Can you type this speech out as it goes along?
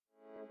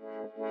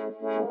On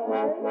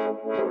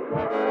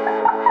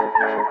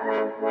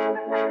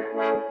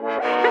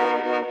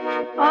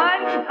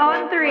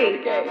three.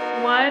 Okay.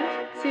 1,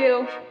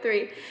 2,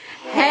 3.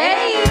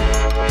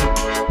 Hey!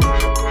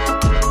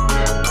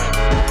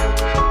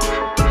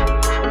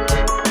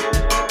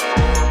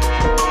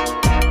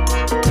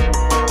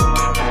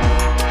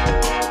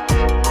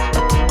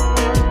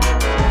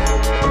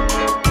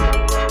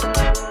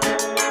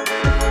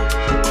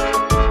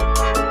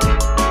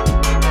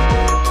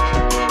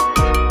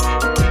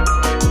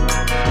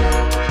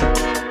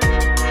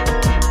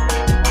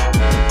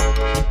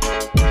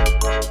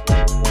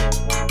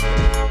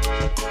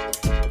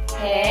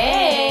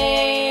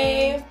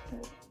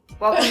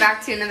 Welcome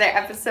back to another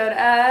episode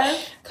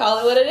of Call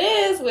It What It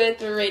Is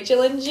with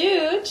Rachel and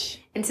Juge.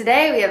 And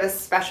today we have a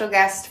special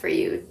guest for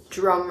you.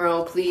 Drum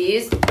roll,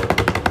 please.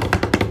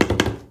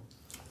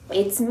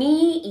 It's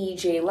me,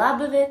 Liz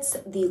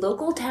Labovitz, the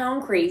local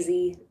town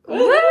crazy.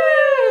 Woo!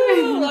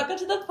 Welcome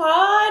to the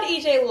pod,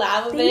 EJ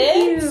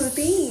Labovitz.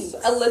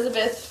 Thanks.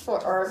 Elizabeth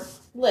or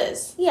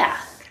Liz. Yeah,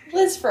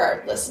 Liz for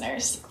our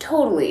listeners.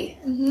 totally.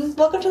 Mm-hmm.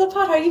 Welcome to the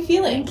pod. How are you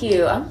feeling? Thank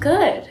you. I'm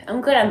good.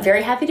 I'm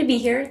very happy to be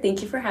here.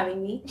 Thank you for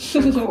having me.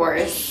 Of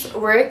course.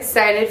 We're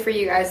excited for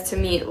you guys to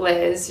meet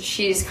Liz.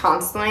 She's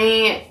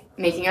constantly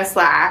making us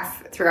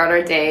laugh throughout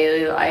our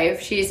daily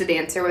life. She's a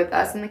dancer with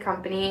us in the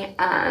company.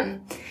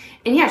 And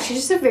yeah, she's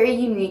just a very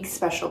unique,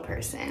 special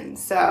person.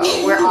 So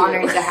we're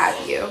honored to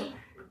have you.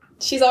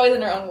 She's always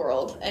in her own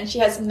world, and she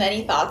has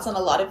many thoughts on a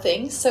lot of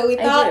things. So we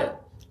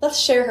thought, let's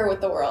share her with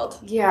the world.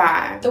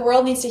 Yeah. The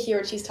world needs to hear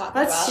what she's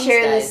talking about. Let's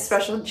share this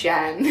special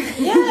gem.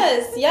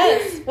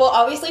 Yes. Well,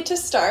 obviously, to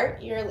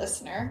start, you're a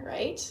listener,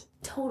 right?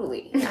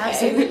 Totally. Okay.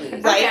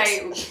 Absolutely.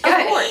 Right. Okay.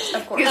 Of course.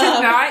 Because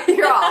if not,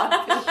 you're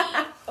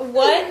off.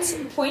 What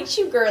point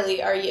you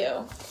girly are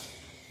you?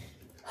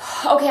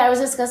 Okay, I was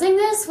discussing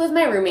this with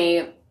my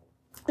roommate,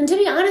 and to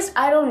be honest,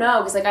 I don't know,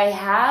 because I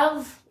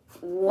have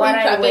what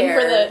I wear.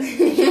 For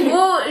the...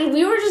 Well,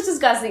 we were just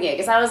discussing it,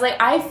 because I was like,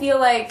 I feel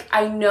like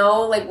I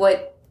know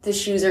what the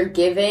shoes are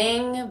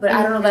giving, but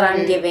I don't know that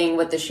I'm giving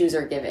what the shoes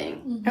are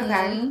giving.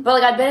 Okay.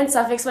 But I've been in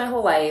Suffolk my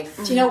whole life.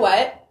 Do you know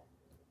what?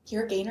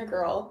 You're a gainer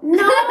girl. No,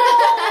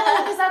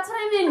 because that's what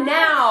I'm in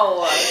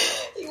now.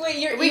 Wait,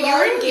 you you're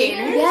are in a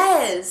gainer?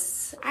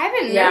 Yes. I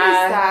haven't noticed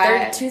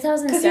that. They're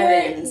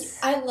 2007s.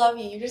 I love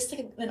you. You're just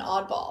like an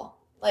oddball.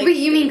 Like, Wait,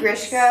 you mean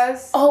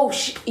Grishkos? Oh,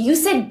 you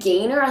said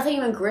gainer? I thought you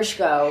meant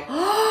Grishko.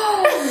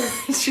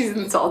 She's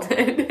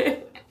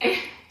insulted. I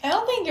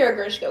don't think you're a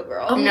Grishko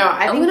girl. No,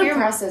 I think I'm gonna you're...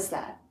 process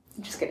that.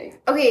 I'm just kidding.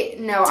 Okay,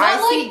 no,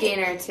 I see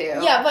gainer too.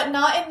 Yeah, but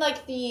not in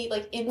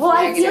the Well,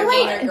 I feel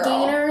like gainer girl.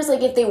 gainers,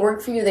 if they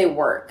work for you, they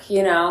work,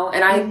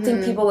 And I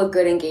think people look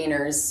good in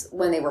gainers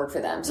when they work for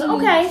them. So,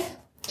 okay.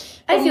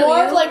 I feel more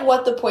you. of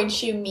what the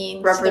points you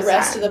mean to the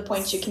rest of the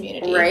points you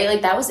community.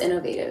 Right? That was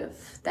innovative.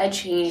 That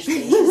changed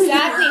things.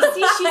 Exactly.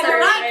 See, she's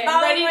I'm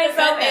not ready to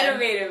myself fit in.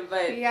 innovative,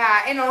 but...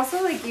 Yeah, and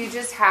also, you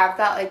just have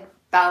that,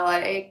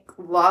 balletic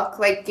look.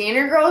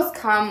 Gainer girls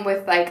come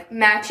with,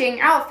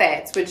 matching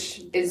outfits,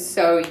 which is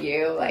so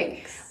you.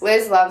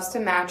 Liz loves to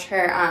match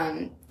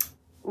her,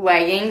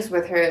 leggings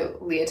with her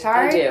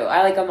leotard. I do.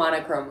 I like a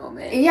monochrome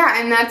moment. Yeah,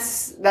 and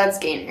that's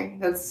gainer.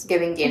 That's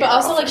giving gainer. But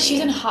also, girl for she's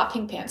me. in hot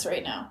pink pants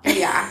right now.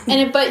 Yeah.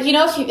 But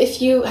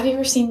if you have you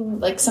ever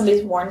seen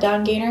somebody's worn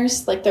down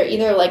gainers? They're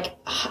either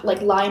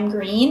lime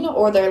green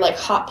or they're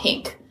hot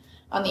pink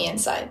on the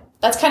inside.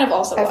 That's kind of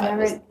also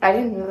I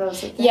didn't know that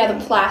was a thing. Yeah,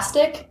 the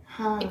plastic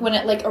Huh. when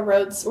it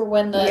erodes or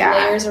when the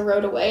layers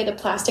erode away, the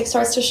plastic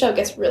starts to show, it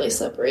gets really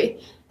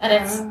slippery, and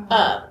it's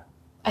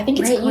I think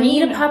it's right, green.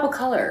 You need a pop of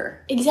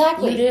color.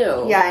 Exactly. You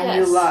do. Yeah, and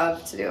Yes. you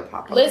love to do a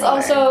pop. Liz color.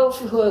 also,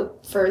 who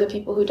for the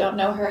people who don't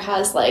know her,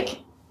 has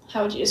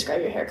how would you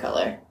describe your hair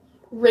color?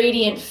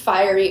 Radiant,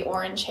 fiery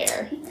orange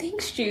hair.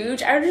 Thanks,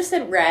 Juge. I just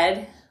said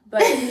red,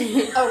 but...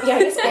 Oh, yeah,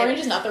 I guess orange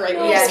is not the right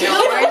word. Yeah,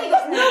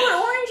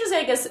 no, orange is,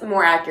 I guess,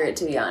 more accurate,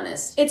 to be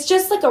honest. It's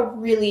just a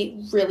really,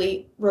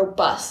 really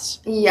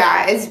robust.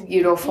 Yeah, it's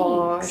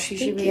beautiful. Thanks. She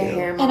should Thank be a you.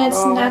 hair And model.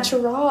 it's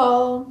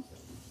natural.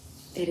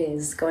 It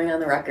is, going on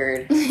the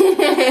record.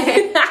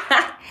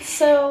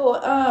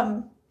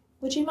 So,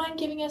 would you mind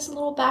giving us a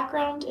little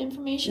background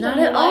information Not on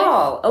your at life?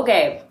 all.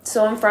 Okay,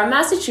 so I'm from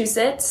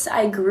Massachusetts.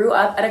 I grew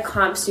up at a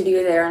comp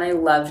studio there, and I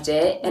loved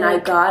it. And I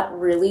got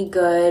really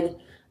good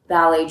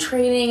ballet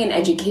training and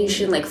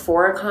education,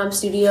 for a comp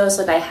studio.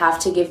 So, I have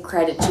to give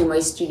credit to my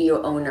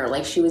studio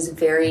owner. She was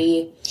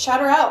very...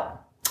 Shout her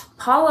out.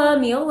 Paula,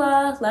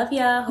 Miola, love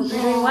ya. Hope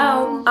you're doing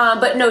well.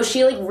 But no,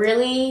 she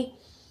really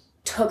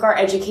took our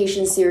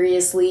education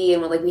seriously,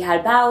 and we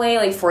had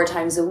ballet 4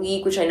 times a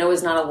week, which I know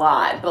is not a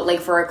lot, but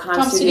for a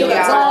comp studio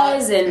it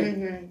was,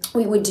 and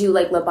we would do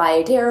La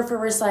Bayadere for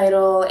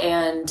recital,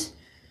 and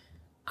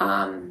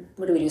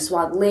what do we do?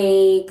 Swad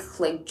Lake,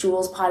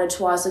 Jules Pas de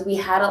Trois.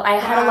 I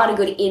had a lot of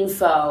good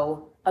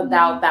info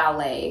about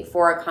ballet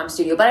for a comp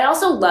studio, but I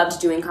also loved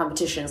doing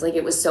competitions.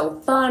 It was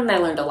so fun. I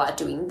learned a lot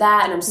doing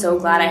that, and I'm so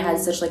glad I had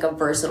such a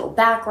versatile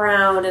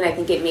background, and I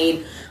think it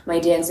made my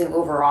dancing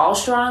overall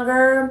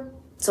stronger.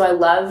 So I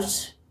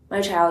loved my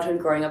childhood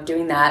growing up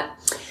doing that.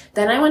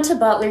 Then I went to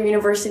Butler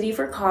University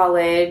for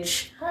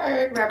college.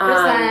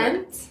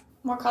 Represent.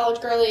 More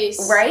college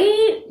girlies. Right?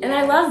 Yes. And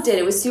I loved it.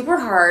 It was super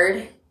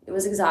hard. It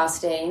was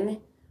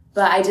exhausting.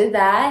 But I did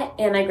that,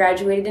 and I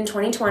graduated in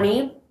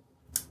 2020.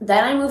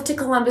 Then I moved to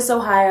Columbus,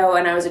 Ohio,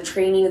 and I was a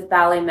trainee with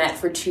Ballet Met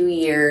for 2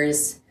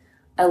 years.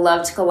 I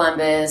loved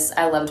Columbus.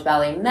 I loved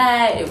Ballet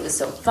Met. It was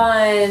so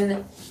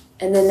fun.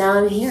 And then now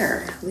I'm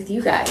here with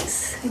you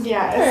guys.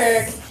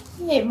 Yes.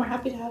 Yay, we're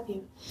happy to have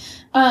you.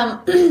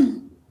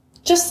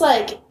 Just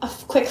like a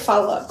quick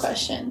follow-up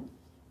question.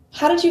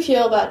 How did you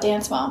feel about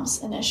Dance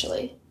Moms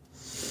initially?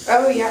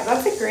 Oh, yeah,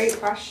 that's a great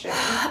question. Okay,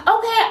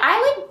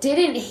 I, like,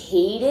 didn't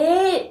hate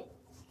it.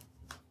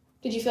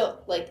 Did you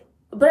feel like...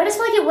 But I just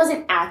feel like it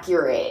wasn't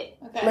accurate.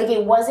 Okay. Like,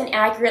 it wasn't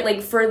accurate.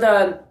 Like, for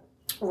the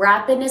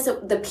rapidness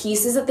of the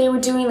pieces that they were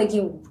doing, like,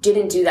 you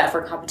didn't do that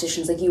for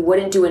competitions. Like, you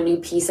wouldn't do a new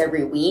piece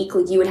every week.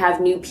 Like, you would have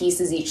new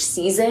pieces each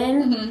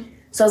season. Mm-hmm.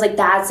 So I was like,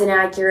 that's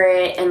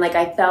inaccurate. And, like,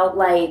 I felt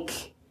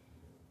like,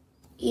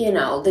 you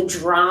know, the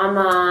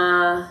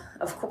drama...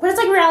 Of course, but it's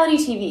like reality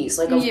TV,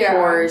 so like, of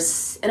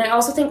course. And I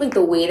also think, like,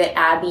 the way that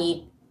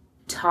Abby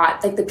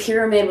taught, like, the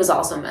pyramid was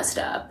also messed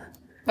up.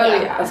 Oh,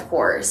 yeah. Of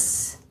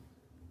course.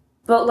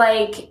 But,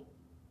 like,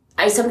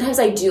 sometimes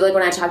I do, like,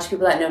 when I talk to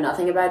people that know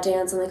nothing about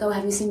dance, I'm like, oh,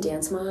 have you seen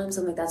Dance Moms?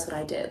 I'm like, that's what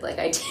I did. Like,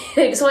 I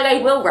did. So, like,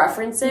 I will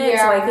reference it.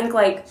 Yeah. So I think,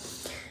 like,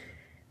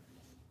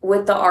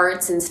 with the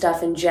arts and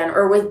stuff in general,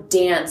 or with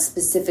dance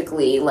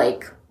specifically,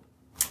 like,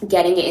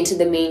 getting it into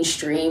the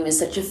mainstream is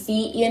such a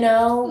feat, you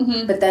know?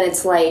 Mm-hmm. But then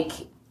it's like...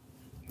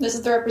 This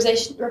is the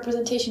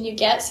representation you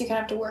get, so you kind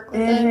of have to work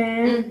with it.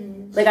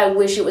 Mm-hmm. Like, I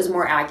wish it was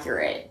more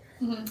accurate.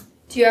 Mm-hmm.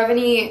 Do you have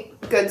any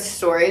good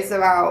stories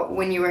about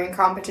when you were in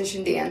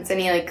competition dance?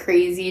 Any, like,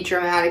 crazy,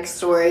 dramatic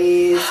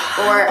stories?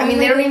 Or, I mean,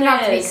 they don't even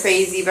have to be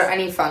crazy, but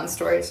any fun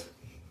stories?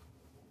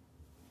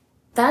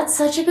 That's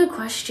such a good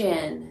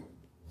question.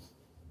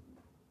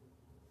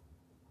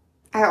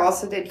 I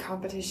also did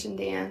competition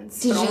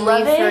dance. Did but you only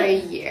love it? for a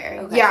year.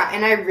 Okay. Yeah,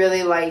 and I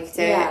really liked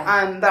it.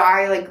 Yeah. But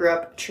I, like, grew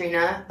up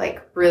Trina,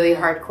 like, really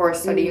hardcore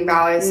studying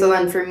ballet. So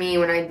then for me,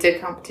 when I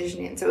did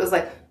competition dance, it was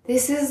like,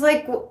 this is,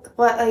 like,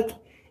 what, like,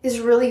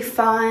 is really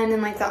fun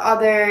and, like, the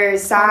other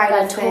side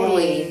of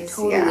things.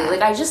 Totally. Yeah.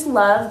 Like, I just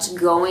loved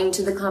going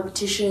to the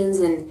competitions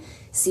and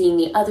seeing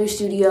the other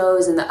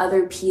studios and the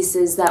other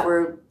pieces that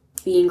were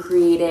being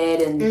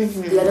created and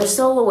the other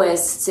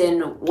soloists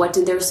and what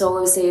did their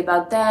solos say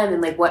about them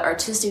and, like, what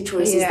artistic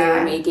choices they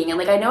were making. And,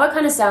 like, I know it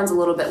kind of sounds a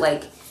little bit,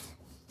 like,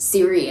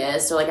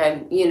 serious or, like,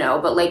 I'm, you know,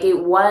 but, like, it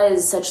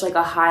was such, like,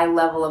 a high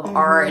level of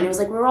art. And it was,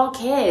 like, we were all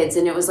kids.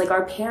 And it was, like,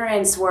 our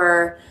parents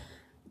were...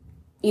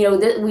 You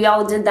know, we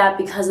all did that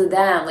because of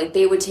them. Like,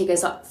 they would take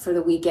us up for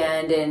the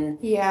weekend, and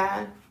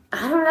I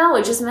don't know.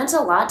 It just meant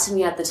a lot to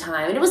me at the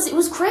time, and it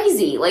was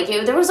crazy. Like, it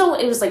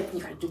was like, you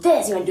gotta do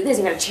this, you gotta do this,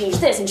 you gotta change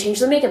this, and change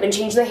the makeup, and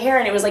change the hair,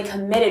 and it was, like,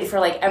 committed for,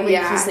 like, every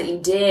piece that you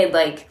did.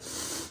 Like,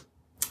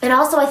 and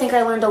also I think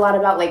I learned a lot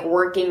about, like,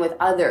 working with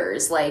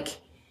others,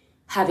 like,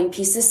 having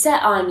pieces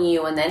set on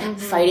you and then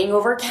fighting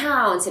over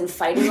counts and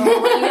fighting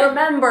over what you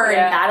remember and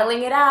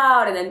battling it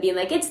out and then being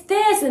like, it's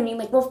this, and being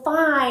like, well,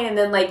 fine, and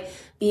then, like,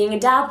 being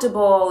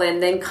adaptable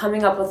and then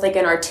coming up with, like,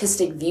 an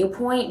artistic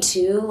viewpoint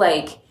too.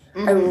 Like,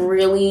 I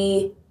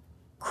really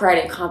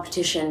credit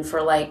competition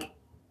for, like,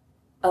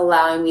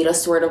 allowing me to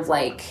sort of,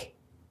 like,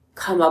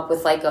 come up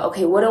with, like,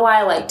 okay, what do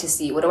I like to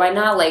see? What do I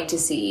not like to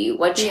see?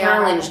 What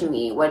challenged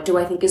me? What do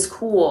I think is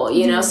cool?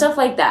 You know, stuff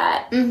like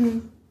that.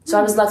 So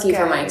I was lucky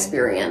for my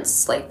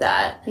experience like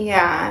that.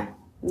 Yeah.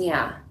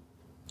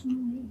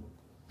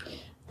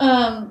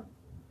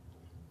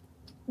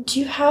 Do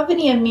you have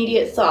any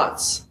immediate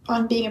thoughts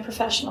on being a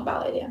professional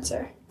ballet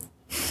dancer?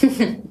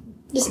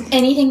 Just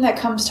anything that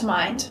comes to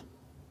mind.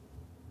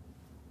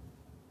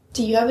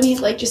 Do you have any,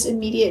 like, just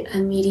immediate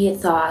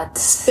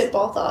thoughts?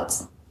 Spitball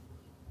thoughts.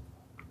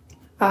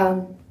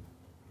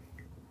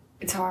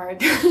 It's hard.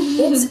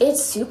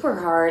 it's super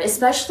hard,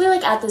 especially,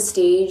 like, at the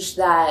stage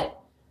that,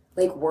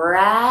 like, we're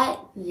at.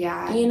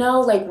 Yeah. You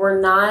know, like, we're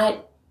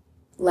not,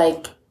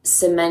 like,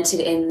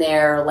 cemented in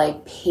there,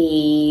 like,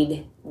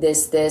 paid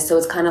this. So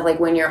it's kind of like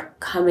when you're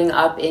coming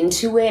up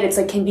into it, it's,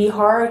 like, can be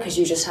hard because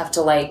you just have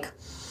to, like...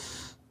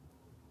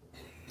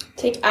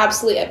 Take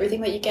absolutely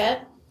everything that you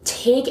get.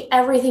 Take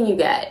everything you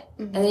get.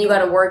 And then you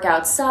got to work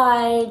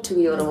outside to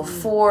be able to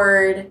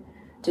afford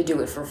to do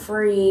it for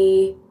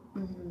free.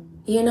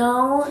 You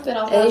know?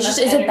 It's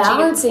a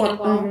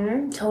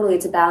balancing... Totally,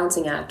 it's a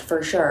balancing act,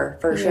 for sure.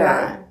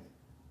 Yeah.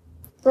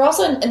 We're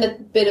also in the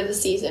bit of the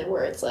season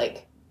where it's,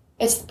 like,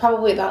 it's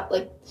probably about,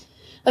 like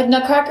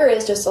Nutcracker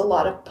is just a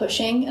lot of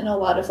pushing and a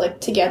lot of,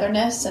 like,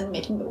 togetherness and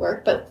making it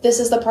work. But this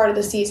is the part of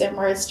the season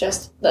where it's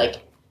just,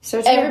 like,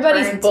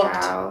 everybody's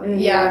booked.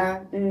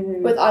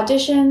 With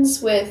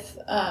auditions, with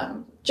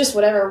just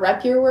whatever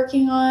rep you're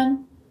working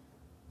on,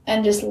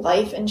 and just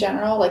life in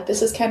general. Like,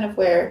 this is kind of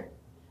where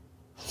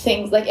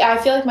things, like, I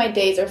feel like my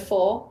days are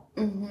full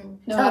no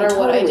matter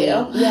what I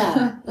do.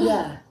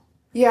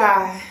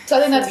 Yeah. So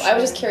I think I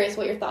was just curious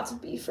what your thoughts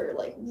would be for,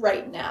 like,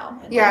 right now.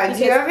 And do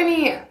you have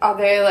any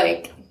other,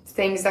 like,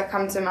 things that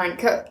come to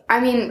mind. I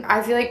mean,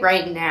 I feel like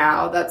right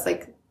now that's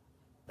like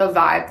the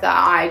vibe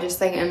that I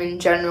just like am in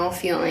general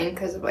feeling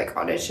because of like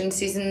audition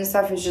season and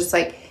stuff is just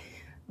like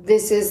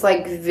this is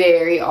like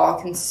very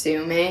all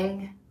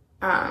consuming,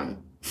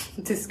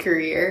 this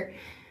career.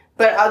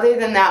 But other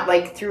than that,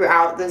 like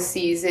throughout the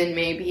season,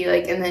 maybe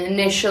like and then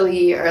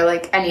initially or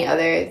like any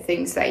other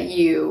things that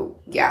you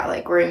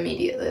like were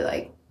immediately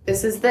like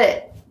this is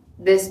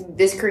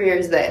this career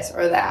is this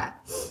or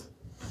that.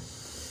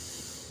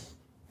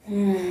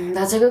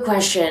 That's a good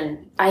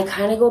question. I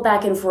kind of go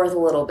back and forth a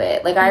little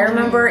bit. Like, I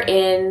remember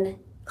in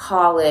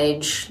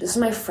college, this is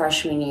my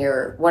freshman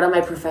year, one of my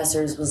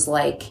professors was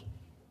like,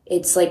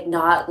 it's, like,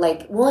 not,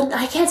 like, well,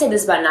 I can't say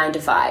this about 9 to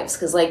 5s,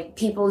 because, like,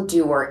 people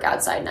do work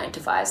outside 9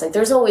 to 5s. Like,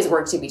 there's always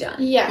work to be done.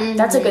 Yeah. Mm-hmm.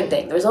 That's a good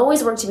thing. There's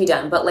always work to be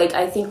done. But, like,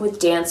 I think with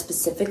dance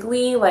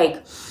specifically,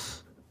 like,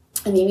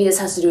 and maybe this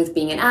has to do with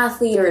being an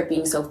athlete or it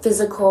being so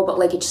physical, but,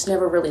 like, it just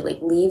never really,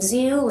 like, leaves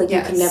you. Like, you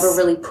can never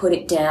really put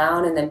it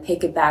down and then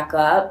pick it back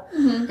up.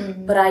 Mm-hmm.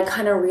 Mm-hmm. But I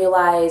kind of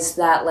realized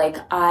that, like,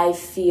 I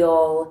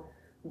feel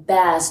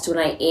best when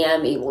I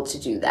am able to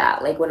do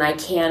that. Like, when I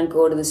can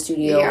go to the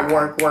studio,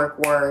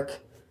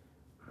 work,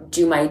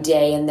 do my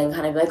day, and then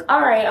kind of be like,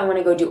 all right, I'm going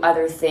to go do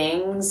other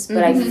things.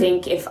 But I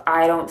think if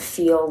I don't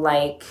feel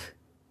like,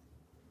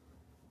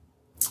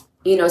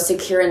 you know,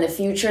 secure in the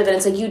future, then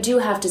it's like you do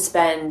have to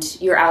spend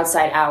your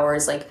outside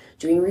hours like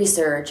doing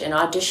research and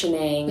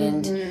auditioning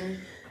and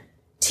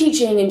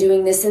teaching and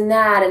doing this and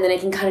that, and then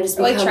it can kind of just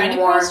become like trying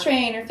more to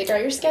cross-train or figure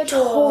out your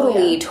schedule.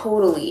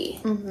 Totally.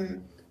 Mm-hmm.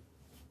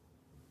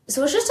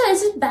 So it's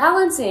just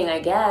balancing, I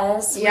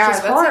guess. Which is that's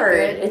hard.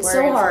 It's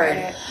so hard.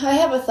 I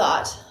have a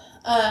thought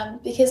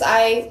because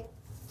I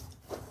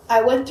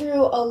went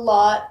through a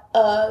lot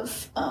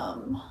of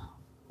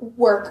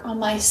work on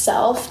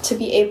myself to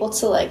be able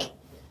to like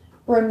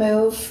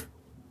remove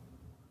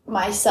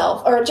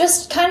myself or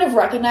just kind of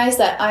recognize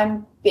that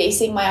I'm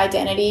basing my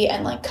identity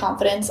and like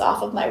confidence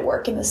off of my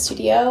work in the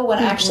studio when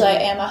actually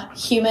I am a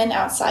human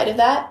outside of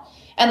that.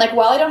 And like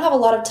while I don't have a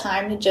lot of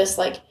time to just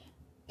like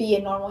be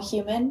a normal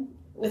human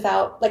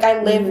without like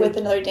I live with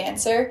another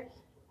dancer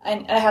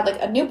and I have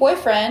like a new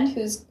boyfriend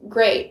who's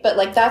great, but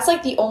like that's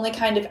like the only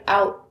kind of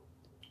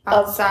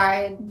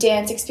outside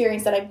dance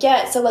experience that I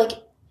get. So like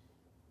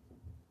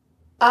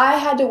I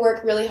had to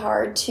work really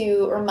hard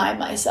to remind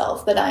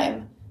myself that I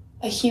am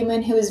a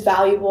human who is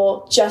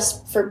valuable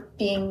just for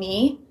being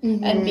me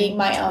and being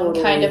my own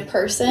kind of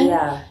person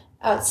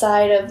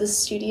outside of the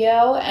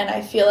studio. And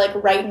I feel like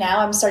right now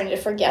I'm starting to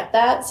forget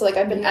that. So like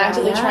I've been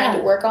actively trying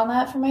to work on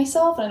that for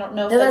myself. And I don't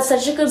know if that's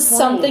such a good point.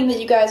 Something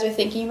that you guys are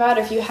thinking about,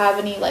 or if you have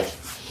any like,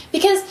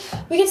 because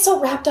we get so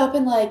wrapped up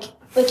in like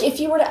if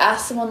you were to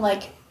ask someone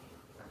like,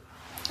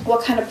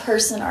 what kind of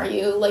person are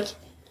you? Like,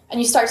 and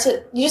you just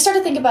start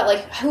to think about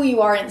like who you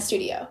are in the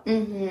studio.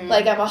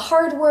 Like I'm a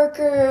hard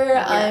worker.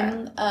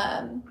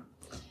 I'm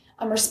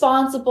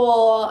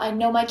responsible. I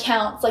know my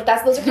counts. Like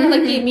those are kind of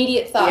like the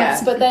immediate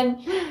thoughts. But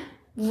then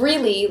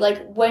really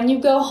like when you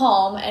go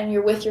home and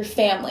you're with your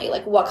family,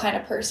 like what kind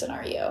of person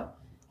are you?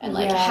 And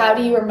like how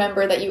do you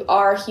remember that you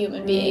are a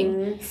human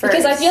being?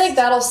 Because I feel like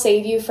that'll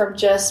save you from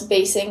just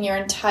basing your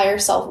entire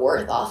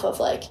self-worth off of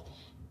like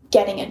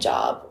getting a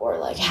job or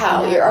like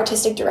how your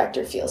artistic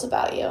director feels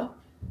about you.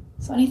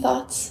 So any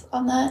thoughts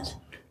on that?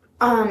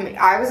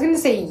 I was going to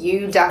say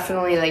you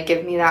definitely, like,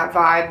 give me that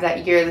vibe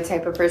that you're the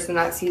type of person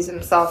that sees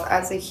himself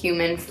as a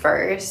human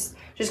first.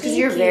 Just because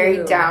you're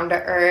very down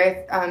to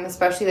earth,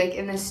 especially, like,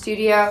 in the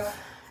studio.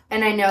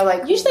 And I know,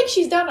 like... You just think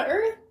she's down to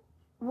earth?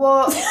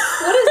 Well... What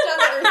does down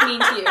to earth mean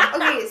to you?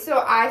 Okay,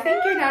 so I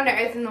think you're down to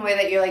earth in the way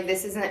that you're, like,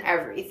 this isn't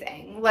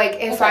everything. Like,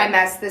 if I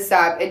mess this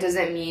up, it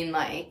doesn't mean,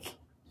 like...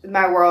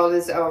 my world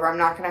is over. I'm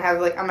not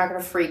gonna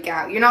freak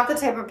out. You're not the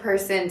type of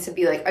person to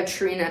be like a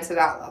Trina to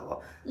that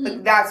level.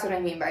 Like that's what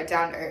I mean by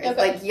down to earth. Okay.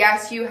 Like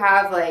yes, you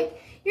have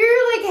like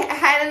you're like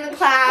head in the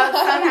clouds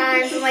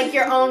sometimes in like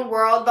your own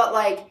world, but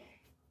like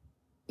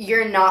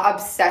you're not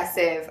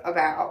obsessive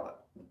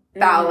about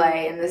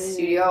ballet in the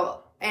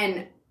studio.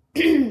 And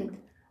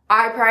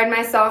I pride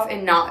myself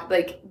in not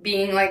like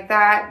being like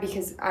that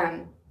because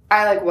I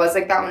like was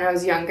like that when I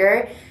was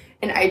younger.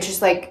 And it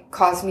just, like,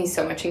 caused me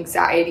so much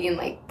anxiety and,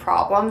 like,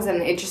 problems.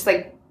 And it just,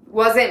 like,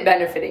 wasn't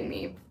benefiting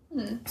me.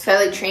 So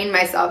I, like, trained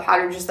myself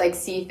how to just, like,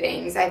 see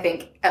things, I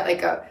think, at,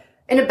 like,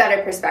 in a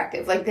better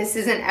perspective. Like, this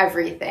isn't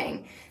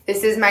everything.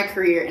 This is my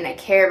career, and I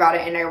care about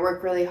it, and I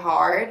work really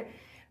hard.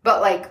 But,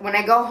 like, when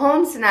I go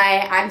home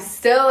tonight, I'm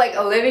still, like,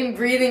 a living,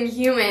 breathing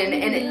human.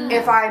 And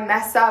if I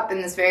mess up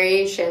in this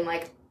variation,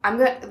 like, I'm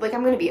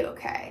gonna be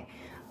okay.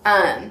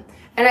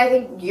 And I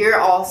think you're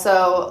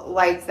also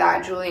like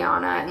that,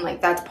 Juliana, and, like,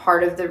 that's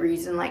part of the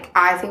reason, like,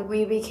 I think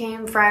we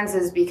became friends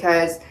is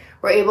because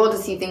we're able to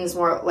see things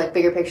more, like,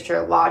 bigger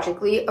picture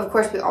logically. Of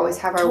course, we always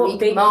have our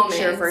weak moments.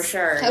 Picture for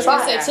sure. I was going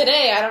to say,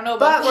 today, I don't know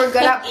about But we're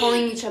good at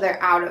pulling each other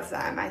out of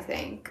them, I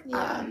think.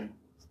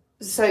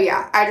 So,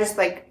 yeah, I just,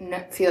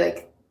 like, feel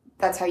like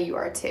that's how you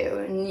are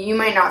too. And you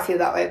might not feel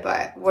that way,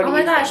 but what do you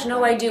think? Oh my gosh,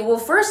 no, I do. Well,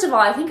 first of all,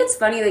 I think it's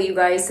funny that you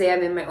guys say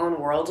I'm in my own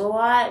world a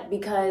lot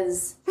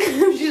because...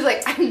 She's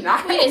like, I'm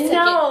not.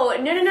 No.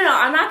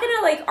 I'm not going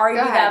to, like,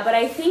 argue that, but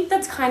I think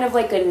that's kind of,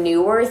 like, a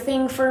newer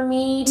thing for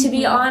me, to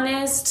be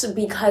honest,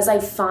 because I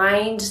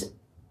find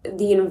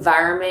the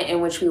environment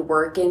in which we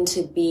work in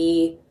to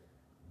be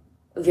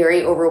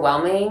very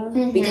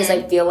overwhelming because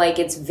I feel like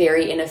it's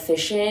very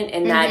inefficient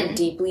and that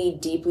deeply,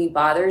 deeply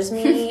bothers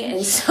me.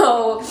 And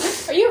so...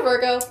 Are you a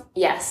Virgo?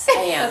 Yes,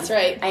 I am. That's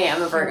right. I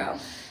am a Virgo.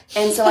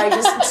 And so I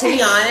just, to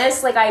be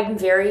honest, like, I'm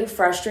very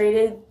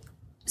frustrated.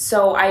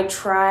 So I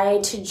try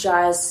to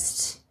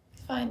just...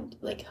 Find,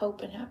 like, hope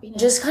and happiness.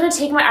 Just kind of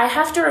I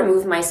have to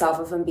remove myself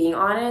if I'm being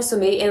honest. So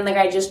maybe, and like,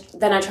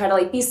 then I try to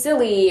like be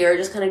silly or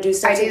just kind of do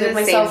stuff to make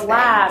myself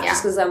laugh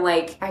just because I'm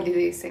like... I do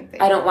the same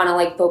thing. I don't want to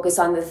like focus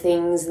on the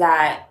things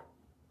that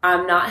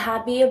I'm not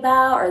happy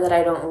about or that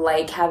I don't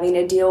like having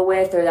to deal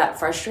with or that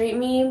frustrate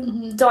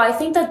me. So I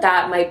think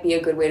that might be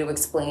a good way to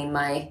explain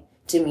my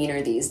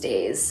demeanor these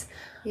days.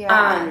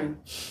 Yeah.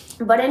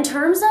 But in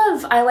terms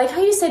of, I like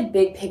how you said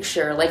big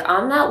picture. Like,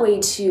 I'm that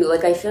way too.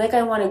 Like, I feel like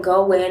I want to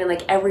go in and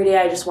like every day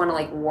I just want to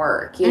like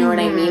work. You know what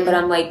I mean? But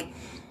I'm like,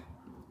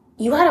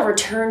 you got to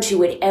return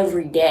to it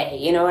every day.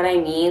 You know what I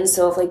mean?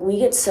 So if like we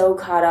get so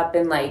caught up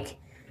in like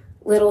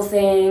little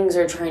things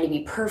or trying to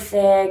be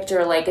perfect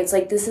or like, it's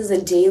like, this is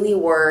a daily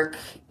work.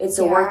 It's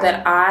a work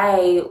that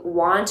I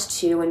want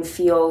to and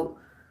feel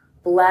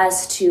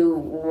blessed to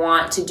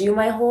want to do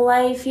my whole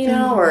life, you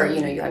know, or,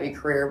 you know, you have your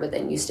career, but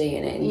then you stay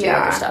in it and do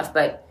other stuff.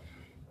 But,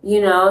 you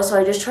know, so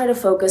I just try to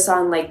focus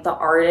on like the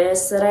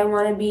artist that I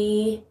want to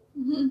be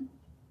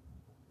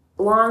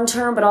long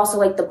term, but also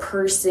like the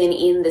person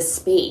in the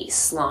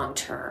space long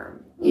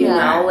term, you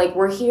know, like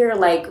we're here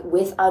like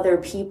with other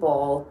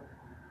people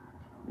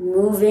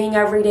moving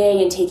every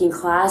day and taking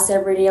class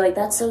every day. Like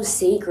that's so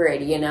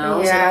sacred, you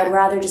know, so I'd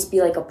rather just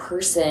be like a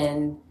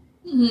person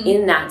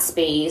in that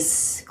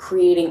space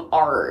creating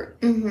art.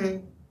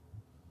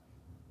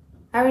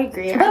 I would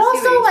agree. But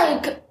also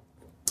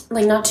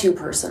like not too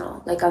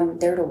personal. Like I'm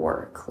there to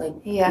work. Like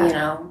you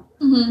know.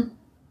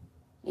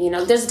 You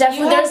know, there's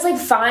definitely there's like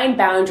fine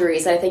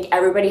boundaries that I think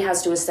everybody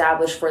has to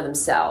establish for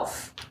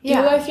themselves.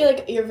 Yeah. I feel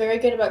like you're very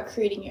good about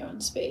creating your own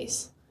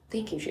space.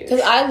 Thank you, Jude.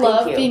 Because I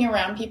love being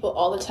around people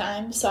all the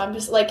time. So I'm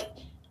just like,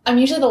 I'm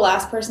usually the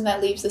last person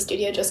that leaves the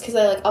studio just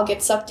because I'll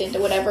get sucked into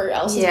whatever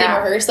else is being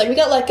rehearsed. Like we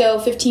got let go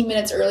 15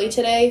 minutes early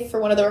today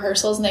for one of the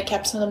rehearsals, and they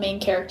kept some of the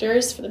main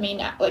characters for the main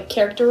like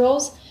character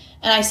roles,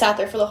 and I sat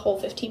there for the whole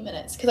 15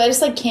 minutes because I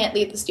just like can't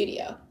leave the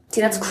studio.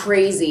 See, that's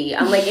crazy.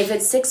 I'm like, if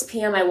it's 6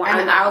 p.m., I'm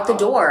out the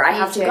door. I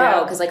have to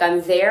go because like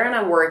I'm there and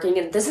I'm working,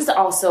 and this is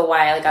also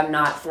why like I'm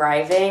not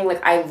thriving.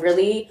 Like I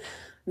really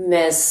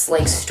miss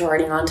like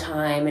starting on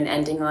time and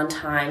ending on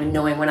time and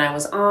knowing when I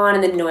was on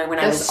and then knowing when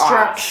I was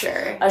off.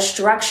 A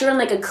structure and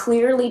like a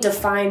clearly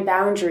defined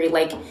boundary.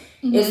 Like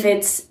if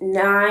it's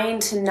 9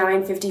 to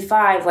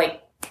 9:55,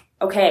 like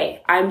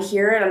okay, I'm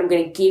here and I'm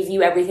going to give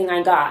you everything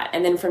I got.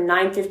 And then from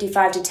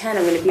 9:55 to 10,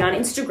 I'm going to be on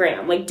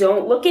Instagram. Like,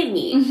 don't look at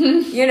me,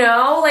 you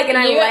know? Like, and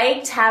I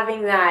liked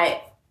having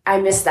that.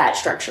 I miss that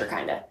structure,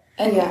 kind of.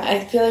 And I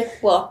feel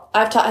like, well,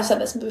 I've said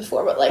this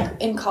before, but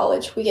like in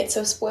college, we get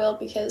so spoiled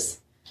because,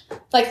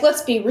 like,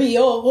 let's be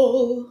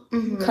real,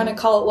 kind of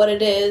call it what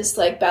it is.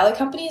 Like, ballet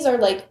companies are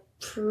like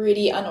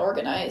pretty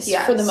unorganized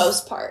for the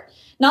most part.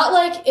 Not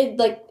like it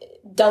like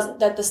doesn't,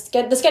 that the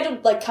schedule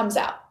like comes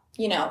out.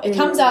 You know, it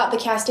comes out, the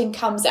casting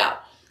comes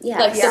out. Yeah.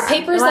 Like, the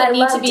papers that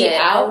need to be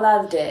out. I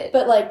loved it.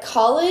 But, like,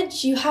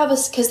 college, you have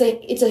because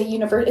it's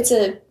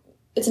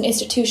an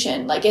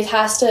institution. Like, it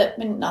has to, I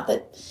mean, not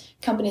that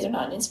companies are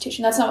not an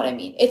institution. That's not what I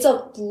mean. It's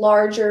a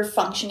larger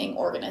functioning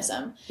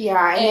organism.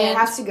 Yeah, and it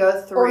has to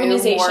go through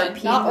organization, more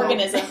people. Not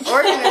organism.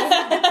 We're the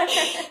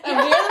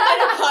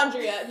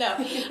mitochondria.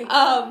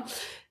 No.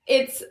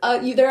 It's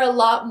there are a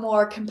lot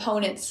more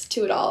components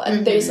to it all,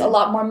 and there's a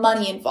lot more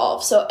money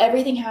involved. So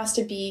everything has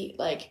to be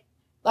like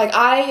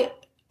I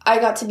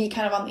got to be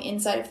kind of on the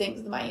inside of things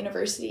with my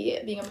university,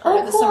 being a part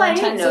of the summer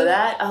intensive. I didn't know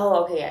that.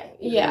 Oh, okay,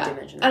 yeah.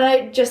 And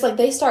I just like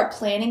they start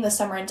planning the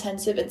summer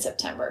intensive in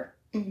September,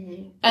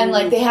 and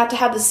like they have to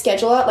have the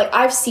schedule out. Like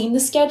I've seen the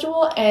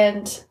schedule,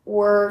 and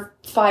we're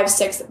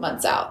 5-6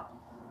 months out.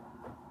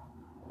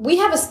 We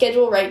have a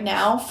schedule right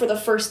now for the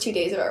first 2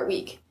 days of our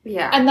week.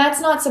 Yeah. And that's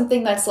not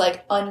something that's,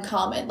 like,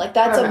 uncommon. Like,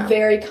 that's a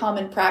very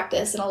common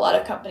practice in a lot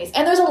of companies.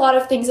 And there's a lot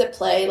of things at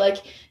play. Like,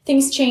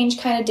 things change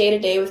kind of day to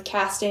day with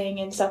casting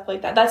and stuff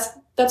like that.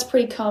 That's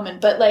pretty common.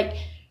 But, like,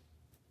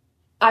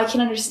 I can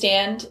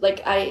understand.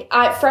 Like,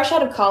 I fresh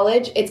out of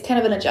college, it's kind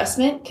of an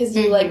adjustment because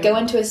you, like, go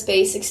into a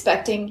space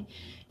expecting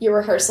your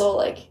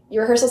rehearsal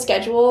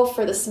schedule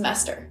for the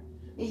semester.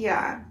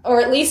 Yeah. Or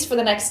at least for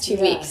the next 2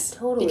 weeks.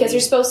 Totally. Because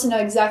you're supposed to know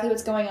exactly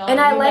what's going on.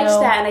 And I liked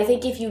that. And I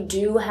think if you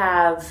do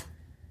have,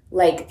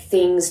 like,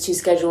 things to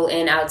schedule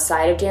in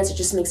outside of dance, it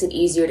just makes it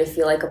easier to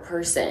feel like a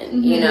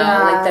person, you know?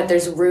 Like, that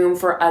there's room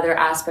for other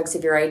aspects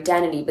of your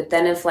identity. But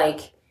then if,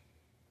 like,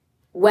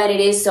 when it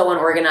is so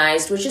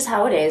unorganized, which is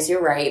how it is,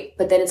 you're right,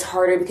 but then it's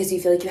harder because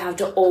you feel like you have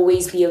to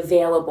always be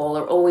available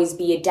or always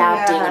be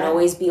adapting and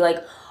always be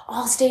like,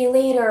 I'll stay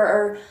later,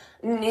 or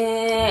and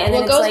then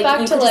it's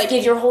like you could just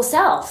give your whole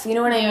self, you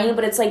know what I mean?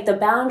 But it's like the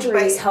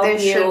boundaries help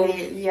you.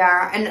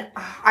 And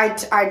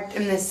I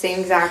am the same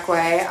exact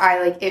way.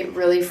 It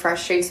really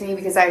frustrates me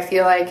because I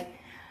feel like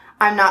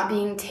I'm not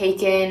being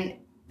taken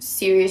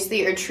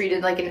seriously or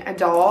treated like an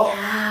adult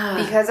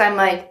because I'm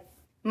like,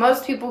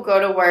 most people go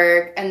to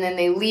work and then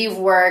they leave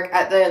work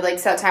at the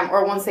set time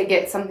or once they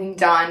get something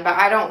done, but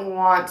I don't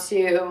want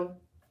to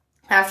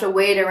have to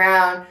wait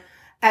around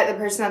at the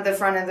person at the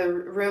front of the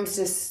room's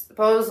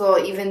disposal,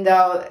 even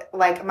though,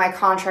 my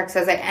contract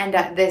says I end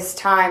at this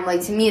time.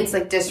 To me, it's,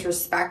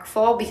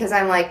 disrespectful because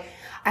I'm, I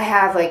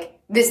have,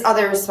 this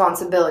other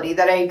responsibility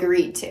that I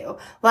agreed to.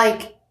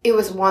 It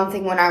was one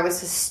thing when I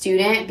was a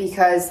student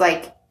because,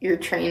 you're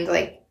trained,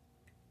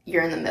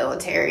 you're in the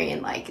military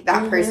and,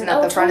 that person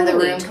at the front of the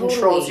room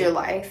controls your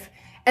life.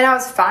 And I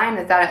was fine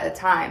with that at the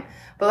time.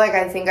 But,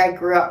 I think I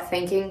grew up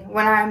thinking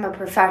when I'm a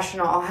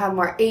professional, I'll have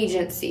more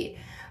agency.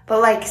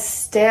 But,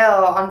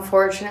 still,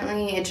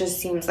 unfortunately, it just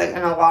seems in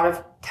a lot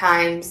of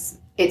times,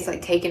 it's,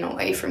 taken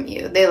away from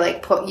you. They,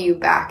 put you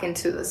back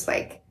into this,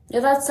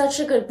 Yeah, that's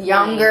such a good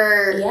point.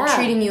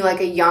 Treating you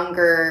like a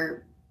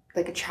younger,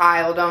 a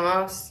child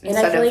almost, and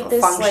instead I feel of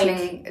this, a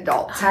functioning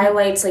adult.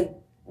 Highlights,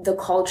 the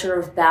culture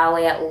of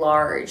ballet at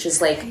large is,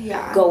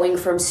 going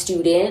from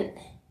student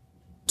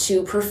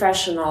to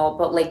professional,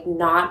 but,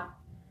 not...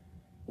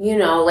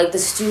 the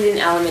student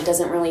element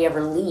doesn't really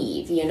ever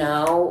leave,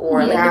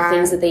 or the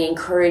things that they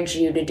encourage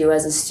you to do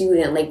as a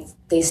student,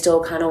 they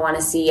still kind of want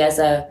to see as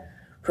a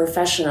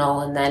professional.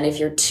 And then if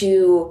you're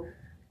too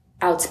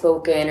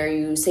outspoken or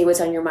you say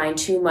what's on your mind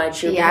too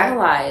much, you're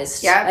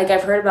penalized. Yeah.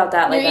 I've heard about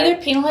that. You're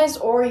either penalized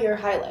or you're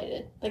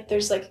highlighted.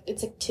 There's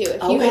it's two.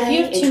 If you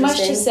have too much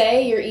to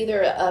say, you're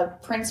either a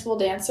principal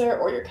dancer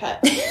or you're cut.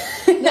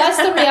 That's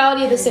the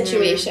reality of the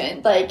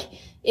situation.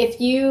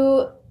 If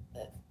you...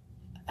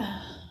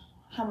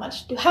 How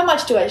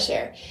much do I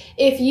share?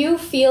 If you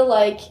feel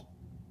like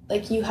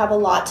you have a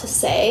lot to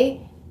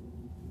say,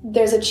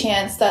 there's a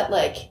chance that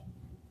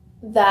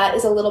that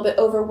is a little bit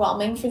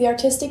overwhelming for the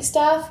artistic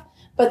staff.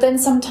 But then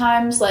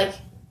sometimes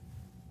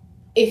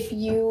if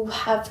you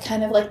have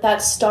kind of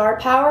that star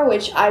power,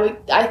 which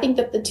I think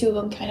that the two of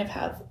them kind of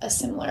have a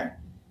similar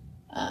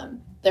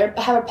they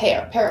have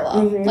a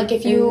parallel. Mm-hmm.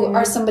 If you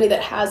are somebody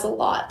that has a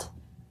lot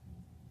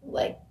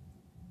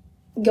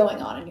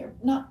going on in your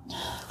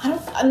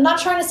I'm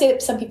not trying to say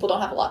that some people don't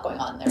have a lot going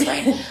on in their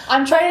brain.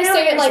 I'm trying to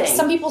say that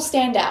some people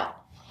stand out,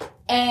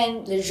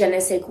 and je ne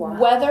sais quoi.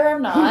 Whether or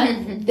not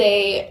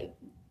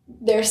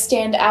their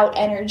stand out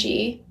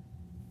energy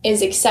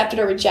is accepted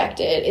or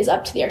rejected is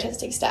up to the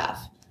artistic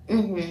staff.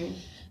 And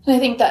I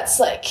think that's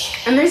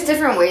and there's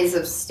different ways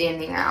of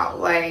standing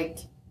out. I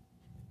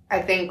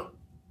think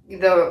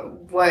the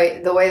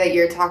way that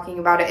you're talking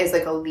about it is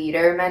a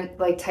leader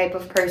type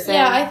of person.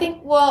 Yeah, I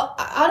think, well,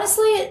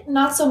 honestly,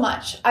 not so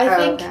much. I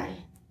think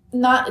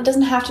it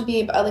doesn't have to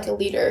be a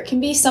leader. It can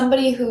be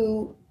somebody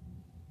who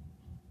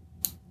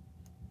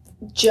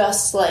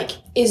just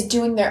is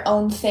doing their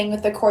own thing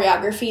with the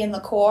choreography and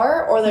the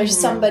core, or there's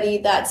somebody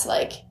that's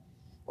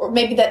or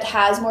maybe that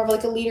has more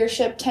of a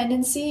leadership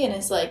tendency and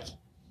is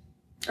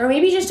or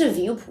maybe just a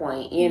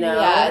viewpoint,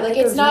 Yeah,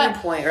 it's a not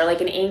viewpoint or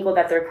an angle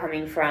that they're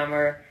coming from,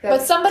 or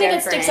but somebody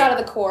that sticks out of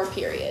the core.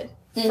 Period.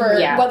 For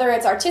whether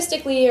it's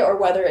artistically or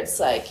whether it's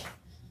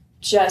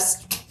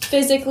just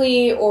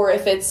physically, or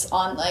if it's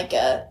on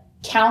a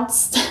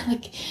counts,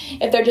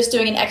 if they're just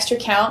doing an extra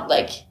count,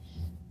 I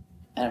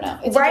don't know.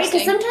 It's right?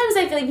 Because sometimes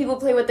I feel like people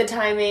play with the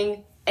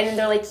timing. And then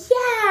they're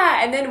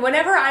yeah. And then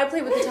whenever I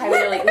play with the timing,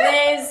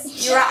 they're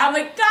Liz, you're out. I'm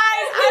guys,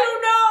 I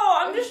don't know.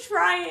 I'm just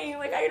trying.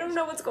 I don't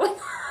know what's going on.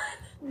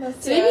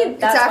 It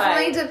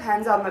definitely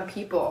depends on the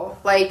people.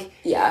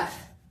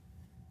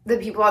 The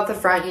people at the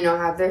front,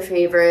 have their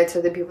favorites,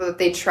 or the people that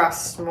they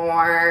trust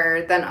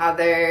more than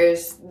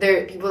others.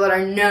 They're people that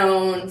are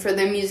known for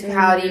their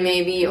musicality,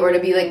 maybe, or to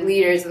be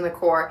leaders in the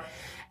core.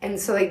 And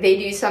so they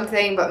do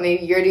something, but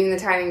maybe you're doing the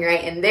timing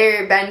right, and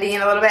they're bending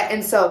it a little bit,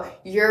 and so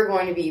you're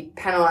going to be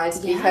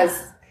penalized because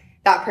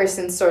that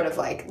person's sort of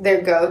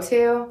their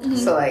go-to.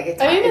 So it's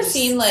I've even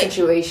seen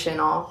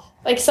situational.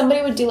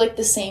 Somebody would do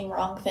the same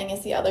wrong thing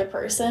as the other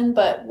person,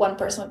 but one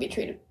person would be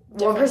treated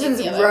differently. One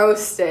person's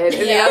roasted,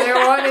 and the other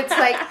one, it's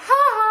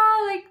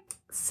ha,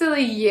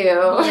 silly you.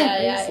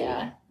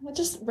 Yeah. It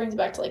just brings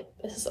back to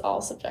this is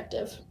all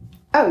subjective.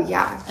 Oh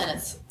yeah,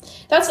 and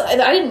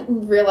I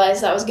didn't realize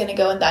that was going to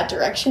go in that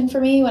direction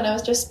for me when I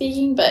was just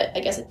speaking, but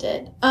I guess it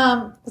did.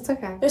 That's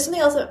okay. There's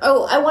something else.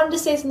 I wanted to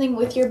say something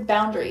with your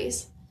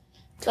boundaries.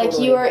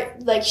 Totally. You are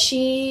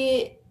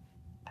she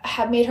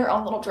had made her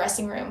own little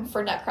dressing room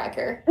for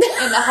Nutcracker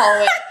in the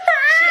hallway.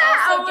 She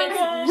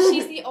also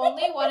she's the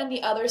only one in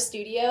the other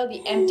studio,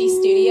 the empty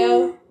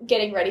studio,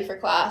 getting ready for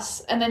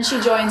class. And then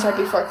she joins right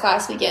before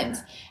class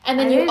begins. And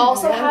then you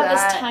also have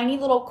this tiny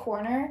little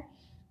corner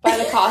by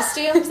the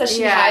costumes that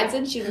she hides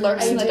in. She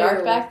lurks in the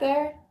dark back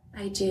there.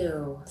 I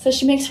do. So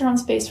she makes her own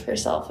space for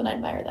herself, and I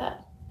admire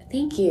that.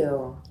 Thank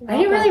you. I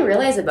didn't really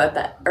realize that about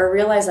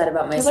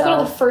myself. It was like one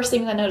of the first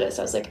things I noticed.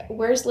 I was like,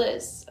 where's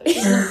Liz?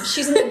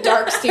 She's in the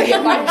dark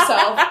studio by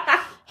herself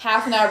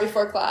half an hour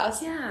before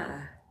class.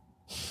 Yeah.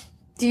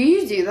 Do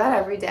you do that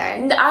every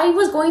day? I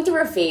was going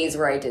through a phase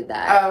where I did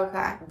that. Oh,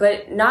 okay.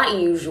 But not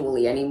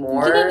usually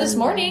anymore. You did that this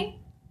morning.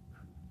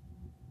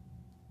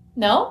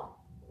 No?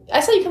 I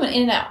saw you coming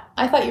in and out.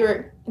 I thought you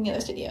were in the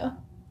other studio.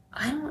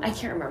 I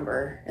can't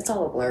remember. It's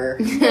all a blur.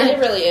 Yeah, it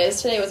really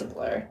is. Today was a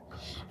blur.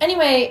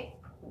 Anyway,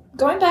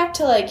 going back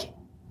to, like,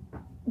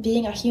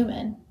 being a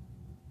human,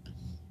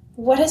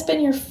 what has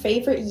been your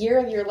favorite year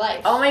of your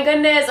life? Oh my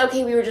goodness.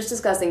 Okay, we were just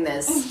discussing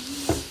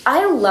this.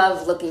 I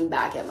love looking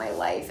back at my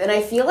life, and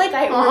I feel like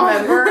I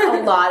remember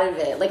a lot of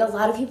it. Like, a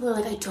lot of people are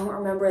like, I don't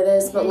remember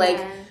this, but,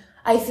 like,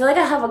 I feel like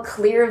I have a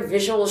clear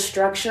visual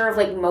structure of,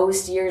 like,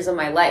 most years of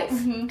my life.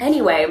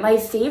 Anyway, my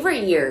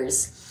favorite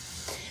years...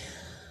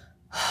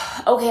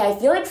 Okay, I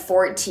feel like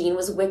 14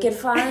 was wicked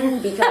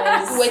fun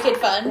because... Wicked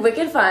fun.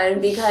 Wicked fun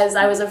because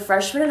I was a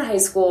freshman in high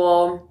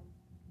school.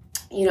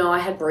 You know, I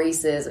had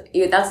braces.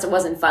 That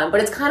wasn't fun,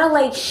 but it's kind of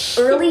like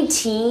early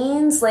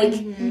teens. Like,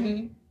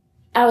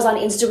 I was on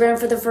Instagram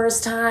for the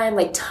first time,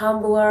 like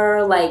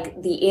Tumblr,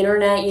 like the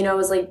internet, you know,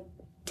 was like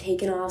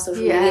taking off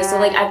social media. So,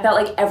 like, I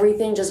felt like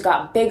everything just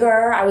got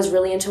bigger. I was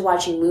really into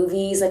watching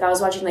movies. Like, I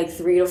was watching like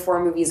 3 to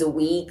 4 movies a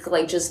week.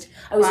 Like, just,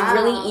 I was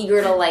really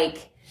eager to,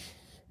 like,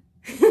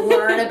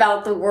 learn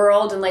about the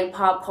world and like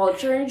pop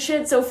culture and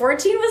shit. So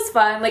 14 was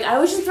fun. Like, I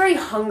was just very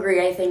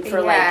hungry, I think,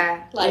 for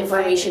like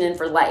information and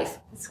for life.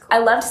 Cool. I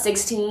loved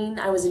 16.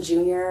 I was a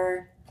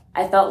junior.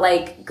 I felt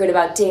like good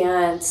about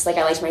dance. Like,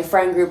 I liked my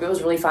friend group. It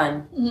was really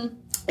fun.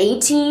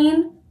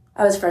 18,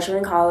 I was a freshman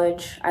in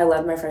college. I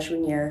loved my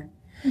freshman year.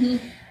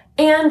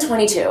 And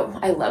 22.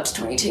 I loved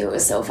 22. It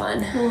was so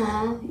fun.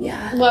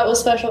 Yeah. What was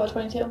special about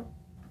 22?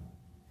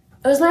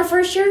 It was my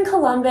first year in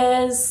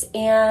Columbus,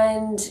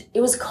 and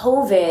it was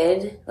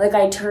COVID. Like,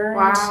 I turned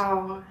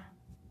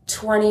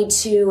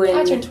 22 in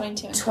I turned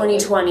 22 in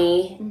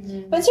 2020.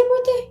 When's your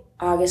birthday?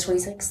 August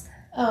 26th.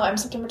 Oh, I'm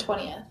September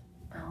 20th.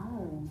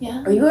 Oh.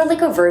 Yeah. Are you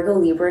like a Virgo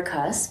Libra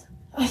cusp?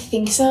 I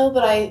think so,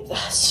 but I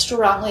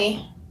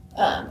strongly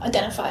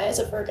identify as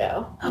a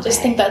Virgo. I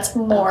just think that's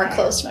more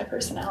close to my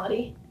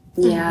personality.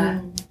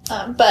 Yeah.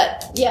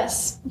 But,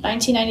 yes,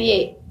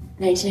 1998.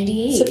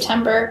 1998.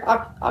 September,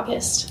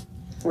 August.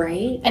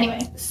 Right? Anyway,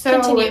 so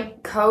continue.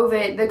 the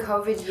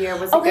COVID year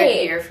was a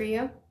good year for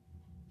you?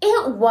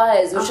 It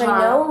was, which I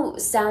know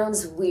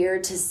sounds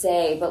weird to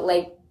say, but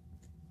like,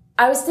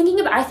 I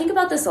think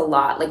about this a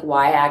lot, like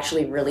why I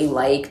actually really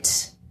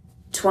liked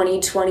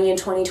 2020 and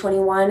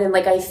 2021. And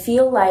like, I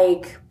feel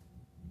like,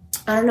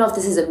 I don't know if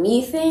this is a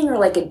me thing or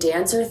like a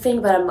dancer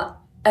thing, but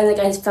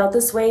I felt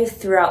this way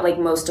throughout like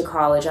most of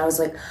college. I was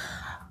like,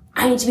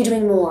 I need to be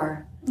doing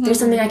more. There's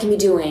something I can be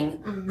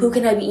doing. Who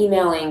can I be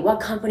emailing? What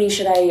company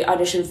should I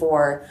audition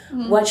for?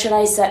 What should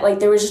I set? Like,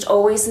 there was just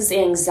always this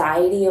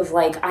anxiety of,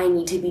 like, I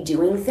need to be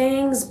doing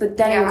things. But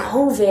then in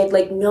COVID,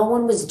 like, no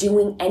one was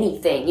doing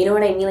anything. You know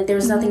what I mean? Like, there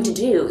was nothing to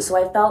do. So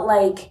I felt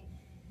like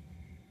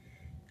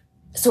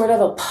sort of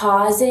a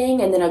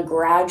pausing and then a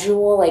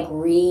gradual, like,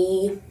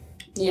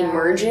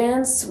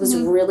 re-emergence was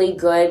really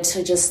good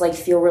to just, like,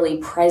 feel really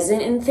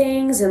present in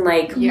things and,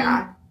 like...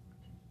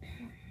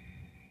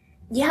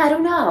 Yeah, I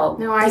don't know.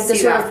 No, I see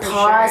sort that of for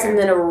pause sure. and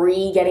then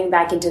a getting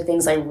back into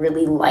things I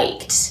really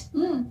liked.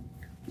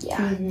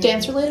 Yeah.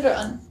 Dance related or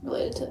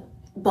unrelated to?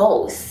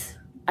 Both.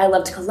 I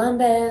loved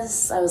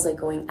Columbus. I was like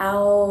going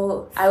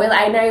out.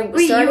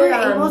 Wait, you were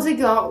able to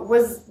go?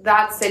 Was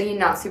that city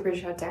not super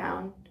shut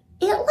down?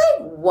 It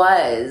like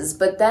was,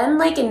 but then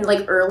like in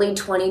like early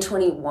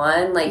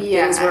 2021, like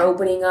things were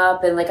opening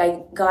up, and like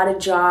I got a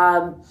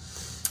job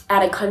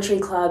at a country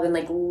club and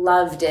like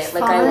loved it.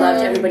 Like I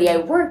loved everybody I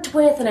worked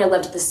with, and I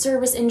loved the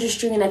service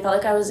industry, and I felt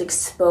like I was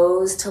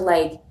exposed to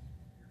like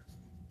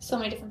so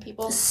many different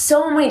people.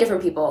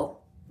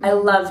 I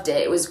loved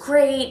it. It was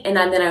great. And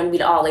then I would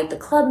meet all like the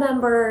club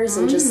members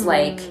and just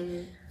like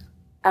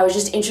I was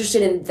just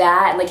interested in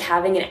that, and like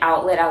having an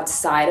outlet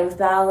outside of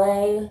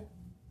ballet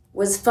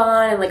was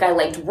fun, and like I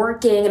liked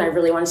working and I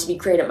really wanted to be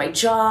great at my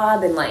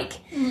job, and like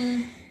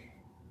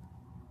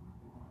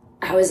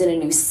I was in a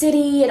new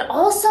city, and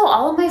also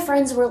all of my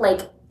friends were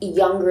like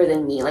younger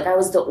than me. Like I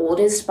was the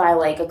oldest by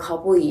like a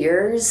couple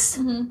years.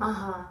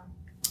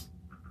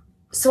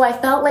 So I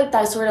felt like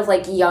that sort of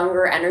like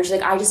younger energy.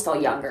 Like I just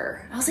felt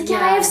younger. I was like,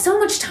 I have so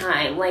much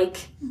time.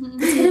 Like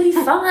it's gonna be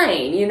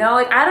fine, you know?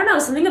 Like I don't know,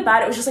 something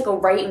about it was just like a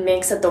right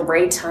mix at the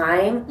right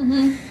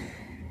time.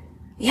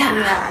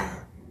 Yeah.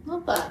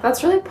 Love that.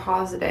 That's really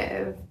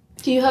positive.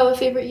 Do you have a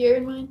favorite year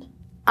in mind?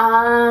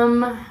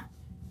 I'm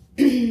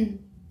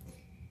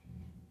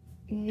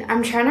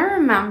trying to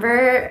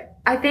remember.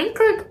 I think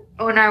like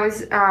when I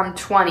was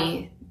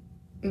 20,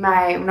 when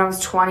I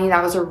was 20,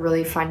 that was a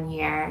really fun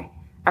year.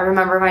 I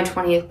remember my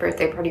 20th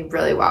birthday party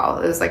really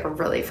well. It was like a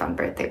really fun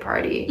birthday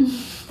party.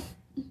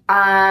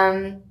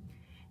 And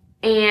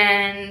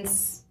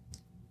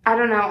I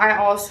don't know. I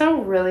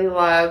also really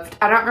loved,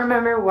 I don't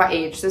remember what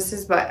age this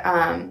is, but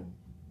I think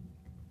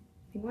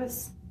it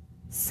was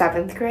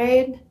 7th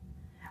grade.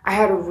 I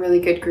had a really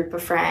good group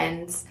of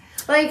friends.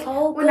 Like,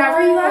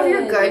 whenever you have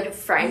your good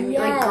friend,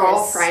 like,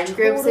 girlfriend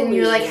groups, and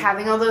you're, like,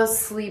 having all those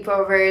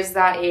sleepovers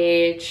that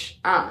age,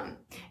 and,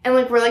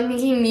 like, we're, like,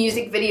 making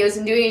music videos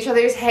and doing each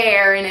other's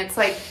hair, and it's,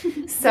 like,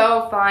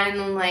 so fun, and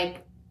then,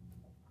 like,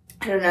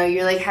 I don't know,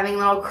 you're, like, having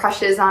little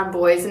crushes on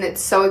boys, and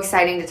it's so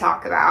exciting to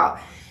talk about.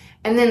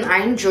 And then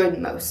I enjoyed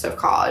most of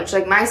college.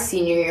 Like, my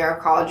senior year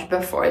of college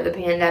before the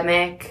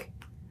pandemic,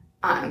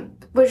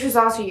 which was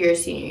also your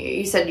senior year.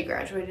 You said you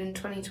graduated in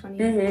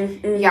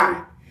 2020?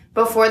 Yeah.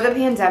 Before the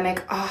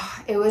pandemic,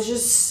 it was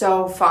just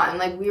so fun.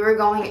 Like, we were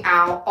going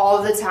out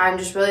all the time,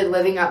 just really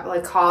living up,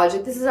 like, college.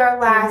 Like, this is our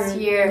last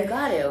year. You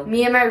got to.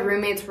 Me and my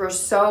roommates were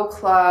so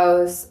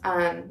close.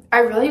 I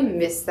really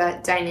miss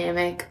that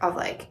dynamic of,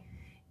 like,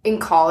 in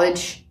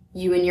college,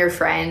 you and your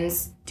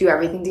friends do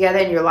everything together,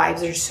 and your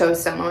lives are so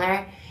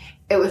similar.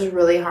 It was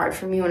really hard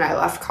for me when I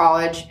left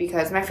college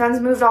because my friends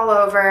moved all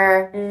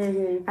over.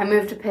 I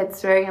moved to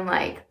Pittsburgh, and,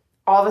 like,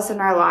 all of a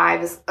sudden our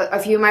lives, a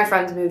few of my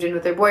friends moved in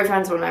with their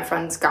boyfriends, one of my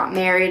friends got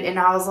married, and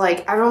I was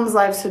like, everyone's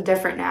life's so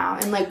different now.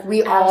 And, like,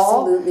 we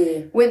all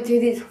went through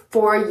these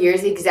 4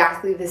 years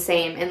exactly the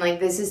same, and, like,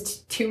 this is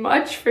too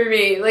much for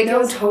me. Like, it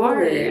was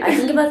hard. I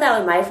think about that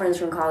with my friends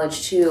from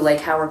college, too, like,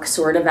 how we're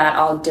sort of at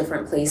all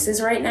different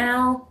places right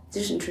now. It's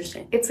just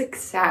interesting. It's, like,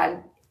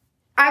 sad.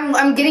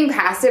 I'm getting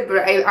past it, but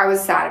I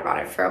was sad about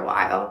it for a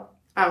while.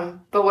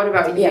 But what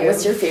about you? Yeah,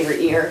 what's your favorite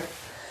year?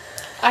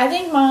 I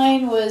think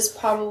mine was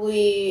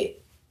probably,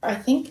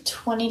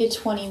 20 to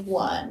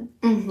 21.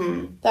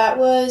 That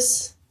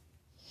was,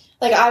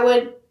 like, I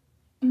would,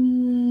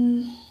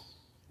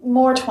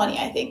 more 20,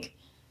 I think.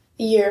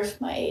 The year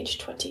of my age,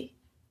 20.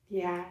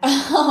 Yeah.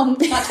 Not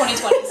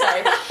 2020,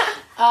 sorry.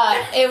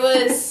 It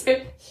was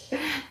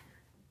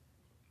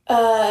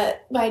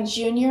my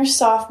junior,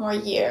 sophomore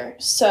year.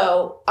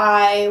 So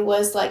I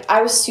was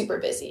super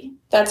busy.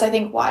 That's, I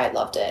think, why I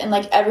loved it. And,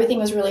 like, everything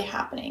was really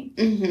happening.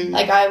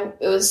 Like,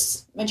 it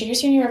was my junior,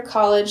 senior year of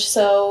college.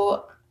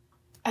 So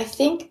I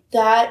think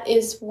that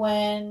is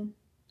when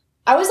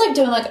I was, like,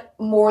 doing, like,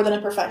 more than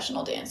a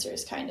professional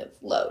dancer's kind of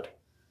load.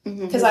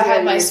 Because I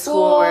had my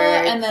school,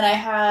 and then I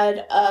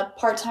had a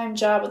part-time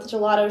job with a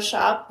gelato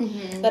shop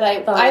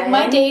that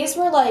my days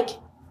were, like,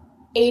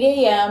 8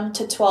 a.m.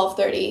 to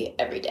 12:30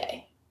 every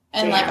day.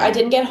 And, like, I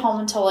didn't get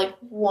home until, like,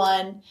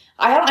 1.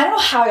 I don't know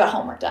how I got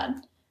homework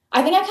done.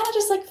 I think I kind of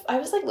just, like, I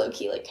was, like,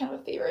 low-key, like, kind of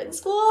a favorite in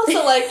school.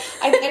 So, like,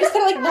 I just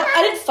kind of, like,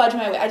 I didn't fudge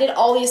my way. I did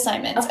all the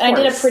assignments. And I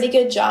did a pretty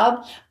good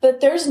job. But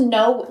there's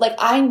no, like,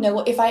 I know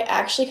if I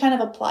actually kind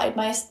of applied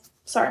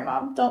sorry,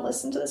 Mom, don't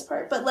listen to this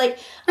part. But, like,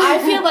 I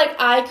feel like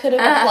I could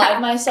have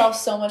applied myself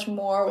so much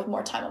more with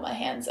more time on my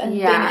hands and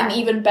been an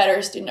even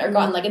better student or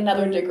gotten, like,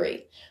 another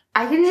degree.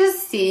 I can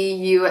just see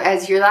you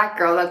as you're that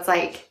girl that's,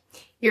 like,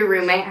 your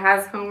roommate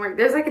has homework.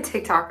 There's, like, a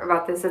TikTok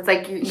about this. It's,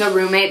 like, the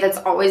roommate that's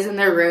always in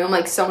their room,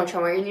 like, so much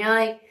homework. And you're,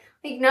 like,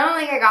 no,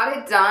 like, I got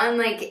it done,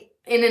 like,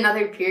 in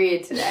another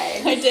period today.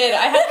 I did.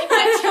 I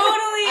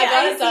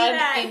got it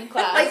done in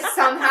class. Like,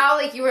 somehow,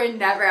 like, you were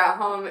never at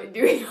home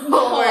doing homework.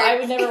 No,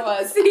 I never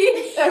was.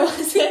 I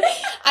wasn't.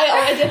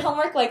 I did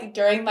homework, like,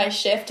 during my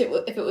shift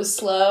if it was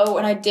slow.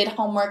 And I did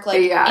homework,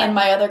 like, in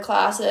my other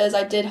classes.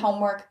 I did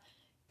homework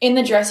in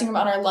the dressing room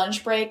on our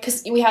lunch break.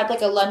 Because we had,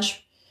 like, a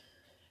lunch.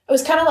 It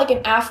was kind of like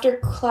an after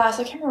class.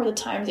 I can't remember the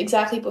times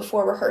exactly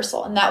before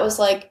rehearsal. And that was,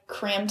 like,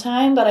 cram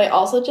time. But I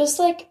also just,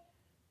 like,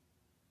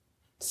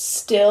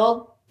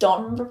 still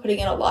don't remember putting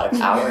in a lot of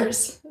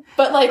hours.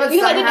 But, like,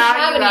 because I didn't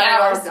have any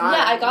hours.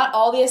 Yeah, I got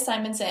all the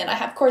assignments in.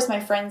 Of course,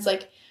 my friends,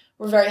 like,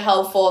 were very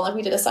helpful. And, like,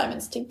 we did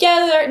assignments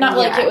together. Not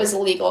like it was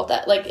illegal.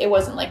 That, like, it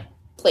wasn't, like,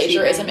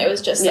 plagiarism. It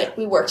was just, like,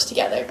 we worked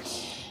together.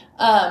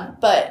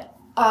 But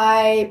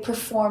I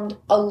performed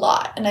a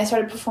lot. And I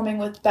started performing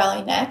with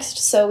Ballet Next.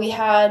 So we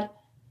had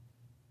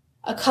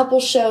a couple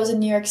shows in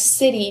New York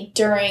City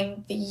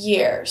during the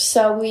year.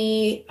 So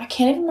I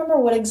can't even remember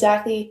what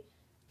exactly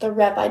the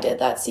rep I did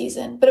that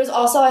season. But it was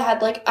also, I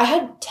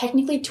had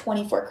technically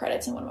 24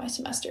 credits in one of my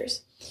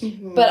semesters.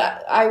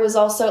 But I was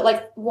also,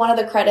 like, one of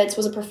the credits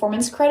was a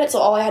performance credit. So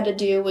all I had to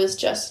do was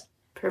just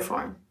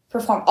perform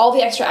all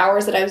the extra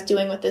hours that I was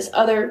doing with this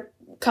other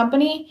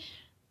company.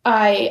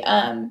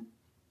 It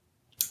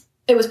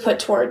was put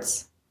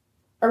towards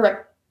a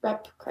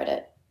rep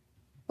credit,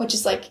 which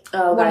is, like,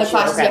 one of the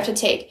classes you have to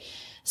take.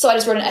 So I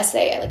just wrote an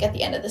essay, like, at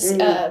the end of this,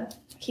 I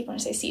keep wanting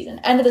to say season,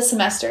 end of the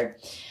semester.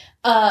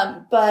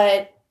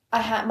 But I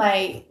had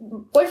my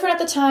boyfriend at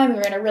the time. We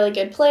were in a really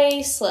good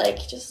place. Like,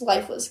 just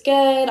life was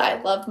good.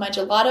 I loved my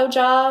gelato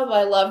job.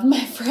 I loved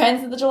my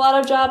friends at the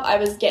gelato job. I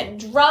was getting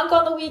drunk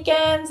on the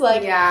weekends.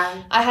 Like,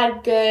 I had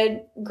a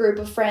good group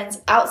of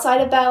friends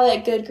outside of ballet,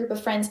 a good group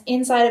of friends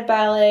inside of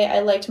ballet. I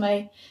liked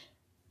my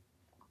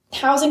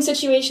housing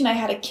situation. I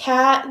had a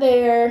cat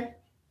there.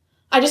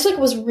 I just, like,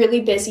 was really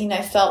busy, and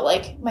I felt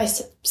like my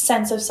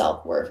sense of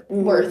self-worth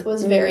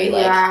was very,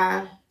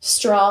 like,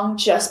 strong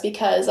just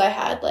because I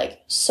had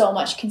like so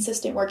much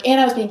consistent work and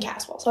I was being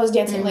Caswell, so I was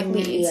dancing like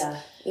leads.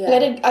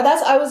 Like,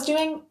 I was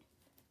doing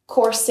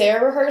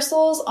Corsair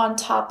rehearsals on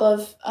top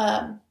of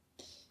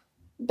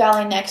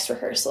Ballet Next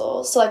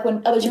rehearsals. So like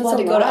when other people had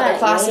to go to other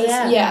classes,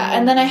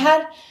 and then I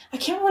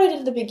can't remember what I did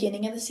at the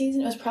beginning of the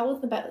season. It was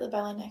probably the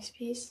Ballet Next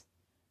piece.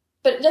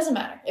 But it doesn't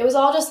matter. It was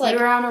all just like... You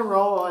were on a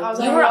roll.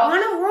 You were on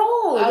a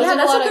roll. Yeah,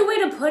 that's a good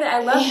way to put it.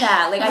 I love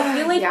that. Like, I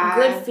feel like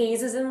good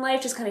phases in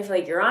life just kind of feel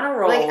like you're on a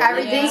roll.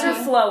 Like, things are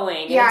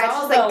flowing. Yeah, it's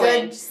just like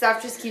good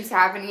stuff just keeps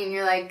happening and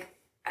you're like,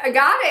 I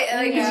got it.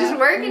 Like, it's just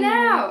working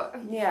out.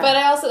 Yeah. But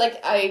I also, like,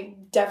 I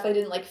definitely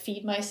didn't, like,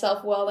 feed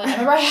myself well then. I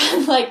remember I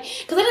had, like...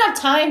 Because I didn't have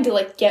time to,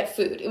 like, get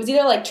food. It was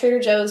either, like, Trader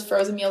Joe's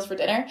frozen meals for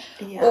dinner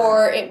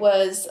or it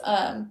was...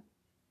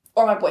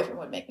 or my boyfriend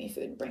would make me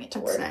food and bring it to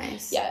work.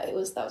 Nice. Yeah, that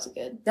was a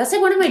good. That's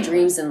like one of my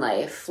dreams in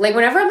life. Like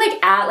whenever I'm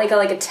like at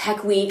like a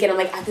tech week and I'm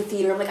like at the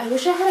theater, I'm like, I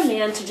wish I had a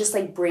man to just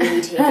like bring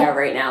me takeout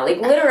right now. Like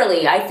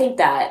literally, I think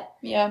that.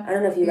 Yeah. I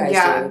don't know if you guys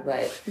do,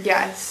 but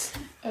yes,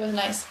 it was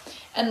nice.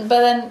 But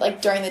then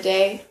like during the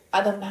day,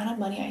 the amount of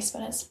money I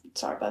spent at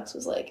Starbucks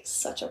was like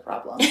such a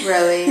problem.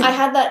 Really, I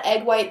had that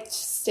egg white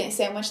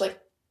sandwich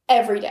like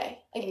every day,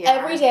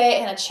 every day,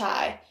 and a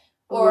chai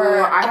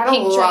or I had a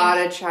lot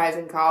drink. of chais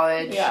in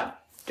college. Yeah.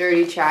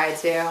 Dirty chai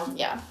too.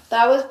 Yeah,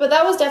 that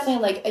was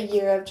definitely like a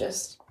year of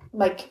just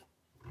like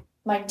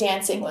my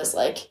dancing was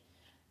like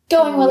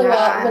going really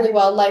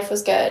well. Life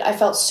was good. I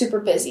felt super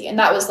busy, and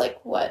that was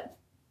like what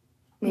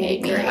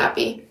made me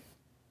happy.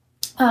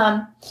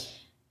 But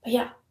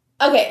yeah,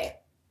 okay.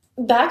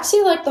 Back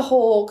to like the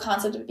whole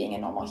concept of being a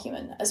normal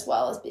human as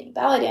well as being a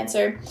ballet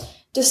dancer.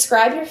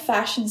 Describe your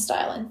fashion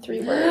style in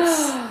 3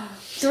 words.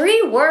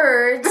 3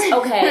 words.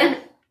 Okay.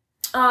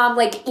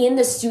 Like in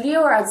the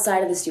studio or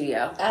outside of the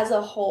studio? As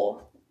a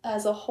whole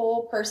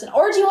person.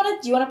 Or do you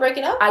want to break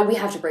it up? We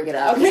have to break it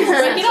up. Okay,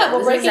 break it up.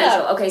 We'll break it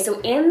up. Okay, so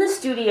in the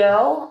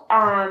studio,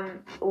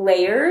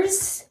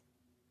 layers.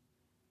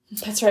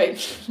 That's right.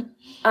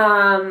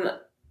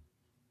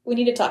 We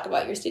need to talk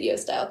about your studio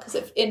style because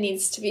it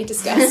needs to be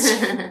discussed.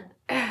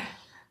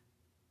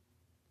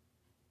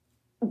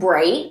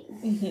 Bright.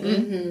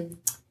 Mm-hmm.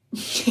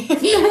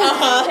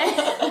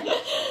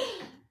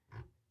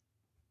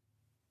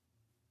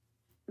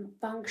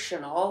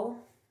 Functional.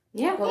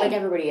 Yeah. Well, like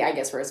everybody, I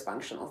guess, wears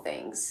functional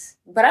things.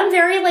 But I'm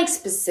very, like,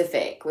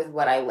 specific with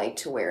what I like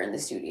to wear in the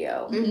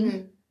studio.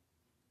 Mm-hmm.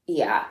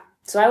 Yeah.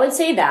 So I would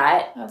say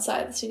that.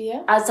 Outside the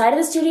studio? Outside of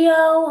the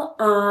studio,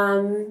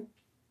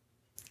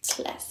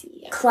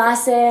 classy.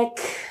 Classic.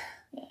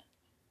 Yeah.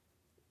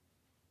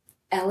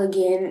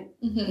 Elegant.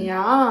 Mm-hmm.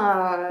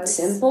 Yeah.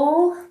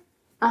 Simple.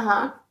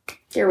 Uh-huh.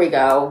 Here we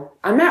go.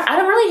 I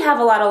don't really have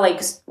a lot of,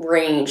 like,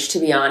 range, to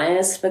be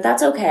honest, but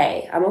that's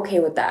okay. I'm okay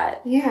with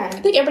that. Yeah. I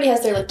think everybody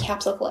has their, like,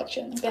 capsule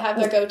collection. They have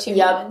their go-to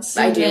moments.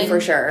 I do,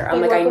 for sure.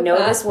 I'm like, I know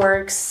this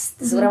works.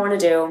 This is what I want to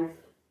do.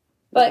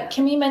 But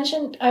can we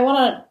mention, I want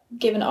to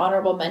give an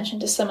honorable mention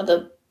to some of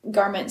the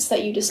garments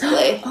that you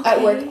display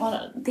at work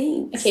on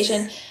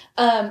occasion.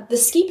 The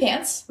ski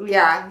pants.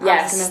 Yeah.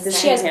 Yes.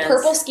 She has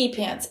purple ski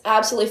pants.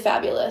 Absolutely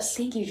fabulous.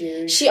 Thank you,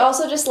 Jude. She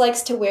also just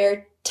likes to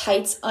wear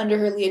tights under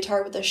her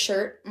leotard with a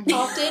shirt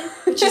often,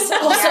 which is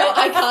also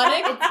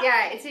iconic.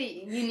 It's a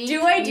unique...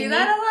 Do I do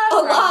that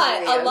a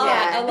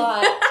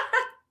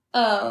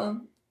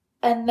lot?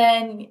 And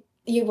then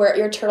you wear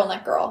your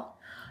turtleneck girl.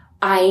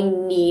 I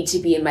need to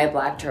be in my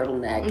black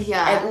turtleneck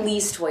at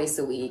least twice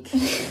a week.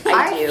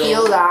 I do.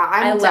 Feel that.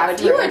 I love a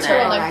turtleneck. You were a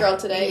turtleneck girl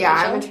today. Yeah,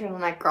 I'm a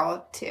turtleneck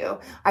girl too.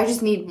 I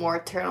just need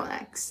more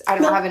turtlenecks. I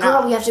don't have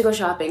enough. Girl, we have to go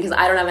shopping because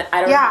I don't have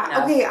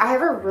enough. Okay. I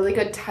have a really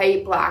good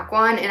tight black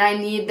one, and I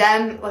need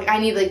them. Like I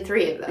need like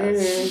 3 of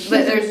those,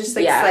 but they're just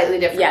like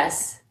slightly different.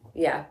 Yes.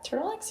 Yeah.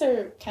 Turtlenecks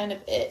are kind of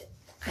it.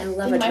 I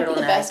love a turtleneck. Might be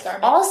the best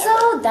garment also,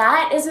 ever.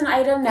 that is an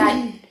item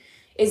that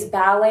is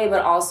ballet,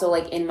 but also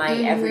like in my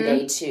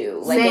everyday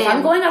too. Like if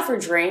I'm going out for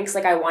drinks,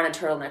 like I want a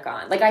turtleneck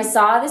on. Like I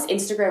saw this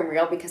Instagram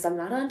reel because I'm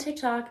not on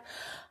TikTok,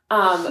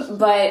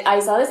 but I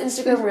saw this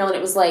Instagram reel and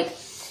it was like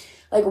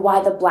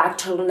why the black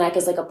turtleneck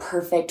is like a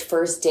perfect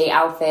first day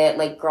outfit.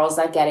 Like girls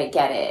that get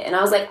it. And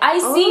I was like, I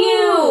see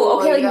you.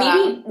 Okay, like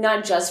maybe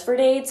not just for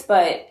dates,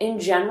 but in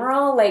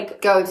general,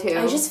 like go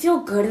to. I just feel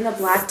good in a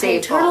black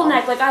tight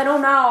turtleneck. Like I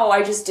don't know,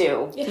 I just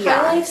do. It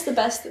highlights the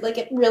best. Like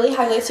it really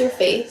highlights your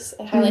face.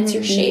 It highlights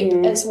your shape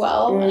as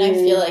well. And I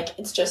feel like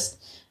it's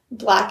just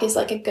black is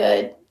like a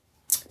good.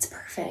 It's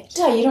perfect.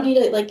 Yeah, you don't need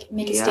to like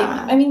make a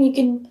statement. I mean, you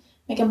can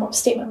make a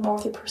statement more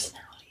with your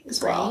personality as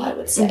well. I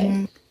would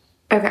say.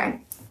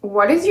 Okay.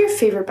 What is your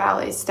favorite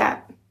ballet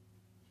step?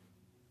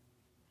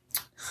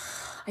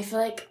 I feel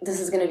like this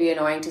is going to be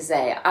annoying to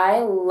say. I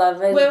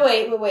love it.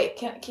 Wait.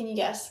 Can you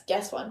guess?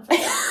 Guess one.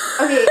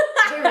 Okay,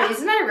 the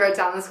reason I wrote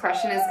down this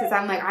question is because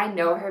I'm like, I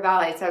know her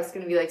ballet step's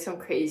going to be like some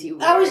crazy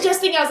word. I was just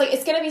thinking, I was like,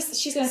 it's going to be,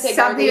 she's going to say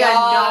something that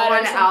no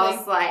one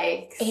else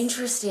likes.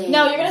 Interesting.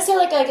 No, you're going to say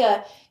like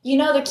a, you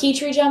know the key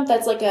tree jump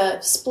that's like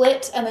a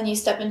split and then you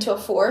step into a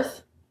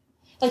fourth?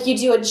 Like you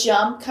do a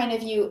jump, kind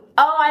of you.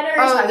 Oh, I don't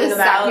know what you're talking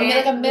about.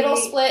 Like a middle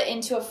split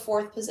into a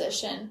fourth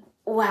position.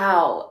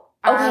 Wow.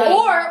 Okay.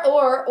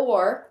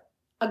 Or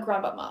a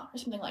grand mama or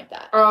something like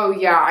that. Oh,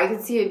 yeah. I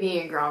could see it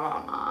being a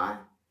grandmama.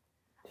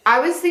 I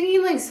was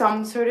thinking, like,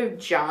 some sort of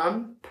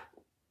jump.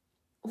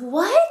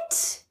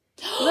 What?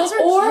 You guys are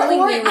Or killing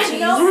me with you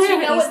know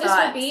what these this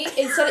thoughts. would be?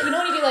 Instead of, you know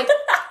when you do like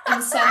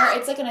in center,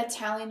 it's like an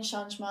Italian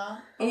changement.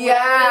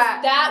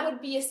 Yeah. That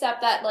would be a step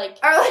that like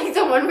Or, like,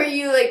 the one where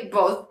you, like,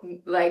 both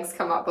legs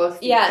come up, both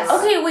feet Yes. come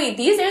up. Okay, wait.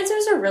 These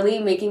answers are really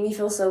making me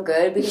feel so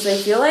good because I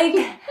feel like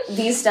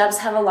these steps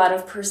have a lot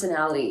of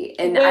personality,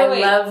 and I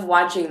love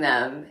watching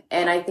them,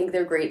 and I think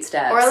they're great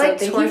steps. Or, like, so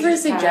thank you for torture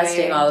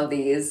suggesting time. all of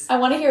these. I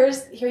want to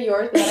hear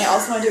yours, but then I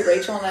also want to do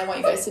Rachel, and I want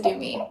you guys to do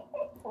me.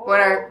 What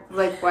are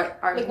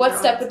What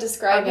step would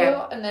describe Okay. you,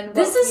 and then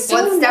This is so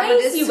What step would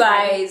nice, you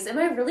describe- guys. Am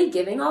I really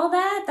giving all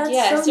that? That's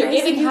yes, so you're nice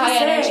giving of you to high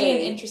energy say.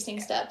 and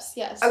interesting steps.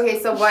 Yes. Okay,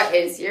 so what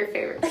is your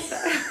favorite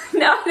step?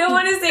 No, I don't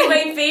want to say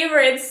my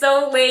favorite. It's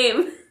so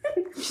lame.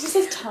 She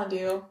says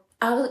tendu.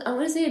 I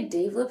want to say a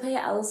Dave LePay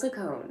Alice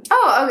Cone.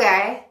 Oh,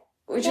 okay.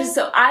 Which is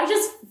so, I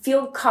just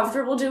feel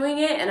comfortable doing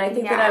it, and I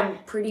think that I'm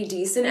pretty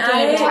decent at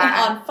You're it. taking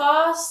on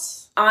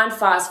Foss. On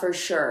Foss for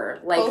sure.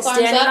 Like Both arms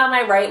standing up? on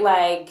my right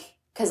leg,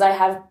 because I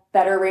have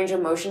better range of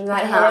motion in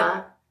that Uh-huh.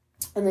 hip.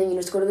 And then you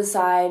just go to the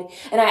side.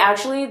 And I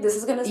actually, this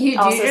is going You to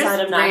do also just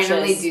sound randomly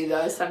obnoxious. do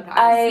those sometimes.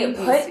 I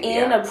put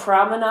in a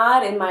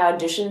promenade in my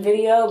audition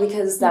video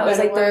because that was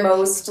like the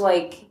most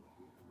like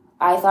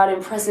I thought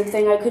impressive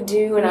thing I could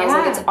do, and I was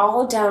like, it's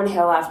all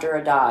downhill after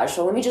a dodge,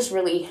 so let me just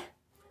really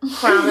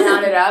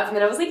promenade it up. And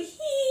then I was like,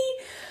 hee.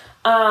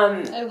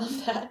 I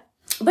love that.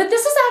 But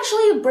this is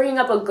actually bringing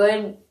up a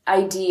good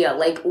idea.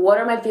 Like, what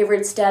are my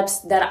favorite steps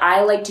that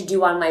I like to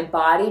do on my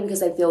body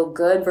because I feel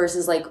good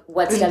versus like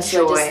what steps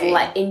do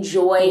I just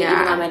enjoy even though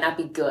I might not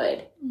be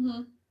good.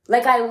 Mm-hmm.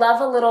 Like, I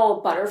love a little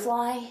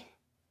butterfly.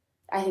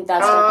 I think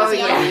that's Oh, I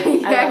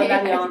love a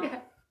papillon.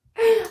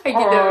 I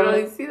can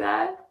definitely see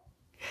that.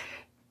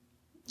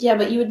 Yeah,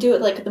 but you would do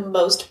it like the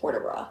most port de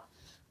bras.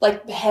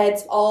 Like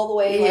heads all the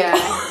way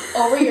like,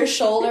 over your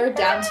shoulder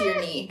down to your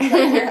knee.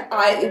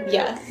 Like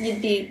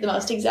you'd be the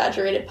most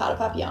exaggerated pas de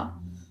papillon.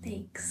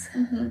 Thanks.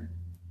 Mm-hmm.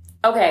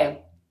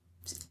 Okay.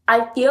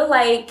 I feel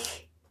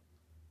like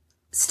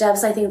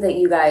steps, I think that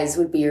you guys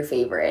would be your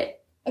favorite.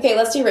 Okay,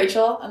 let's do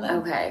Rachel. And then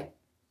Okay.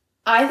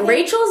 I think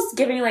Rachel's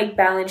giving like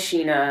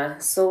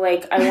Balanchina. So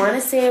like I want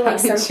to say like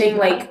something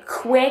like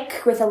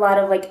quick with a lot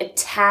of like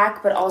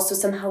attack, but also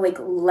somehow like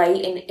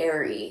light and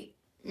airy.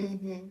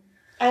 Mm-hmm.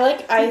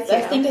 I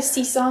think a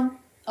seesaw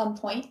on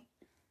point.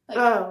 Like,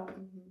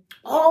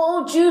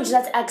 Oh, Juge,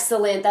 that's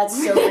excellent. That's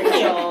so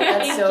Rachel.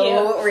 That's Thank so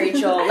you.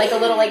 Rachel. Like a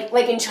little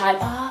like in Chai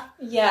Pa.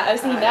 yeah, I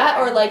was thinking that,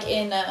 or like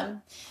in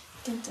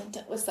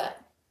what's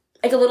that?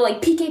 Like a little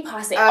like PK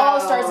Passe. Oh,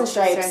 Stars and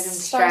Stripes.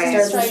 Stars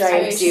and Stripes.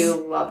 I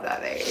do love that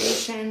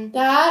variation.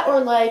 That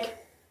or like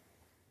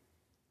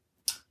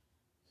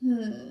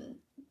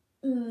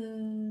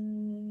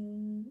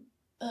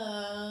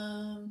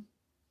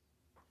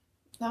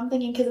I'm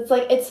thinking because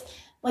it's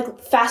like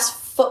fast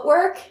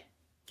footwork.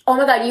 Oh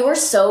my god, you were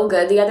so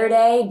good the other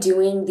day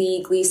doing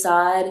the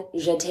glissade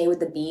jeté with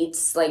the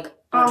beats, like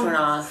turn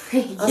off. I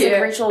was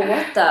like, Rachel,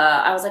 what the?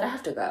 I was like, I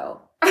have to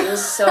go. It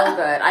was so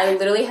good. I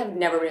literally have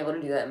never been able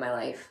to do that in my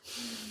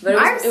life. But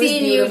I've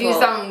seen you do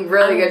some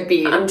really good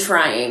beats. I'm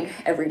trying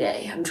every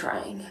day. I'm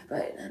trying,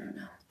 but I don't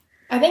know.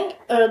 I think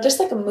just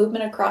like a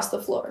movement across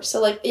the floor.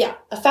 So like, yeah,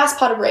 a fast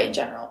pas de bras in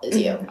general is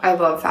you. I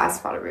love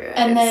fast pas de bras.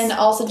 And then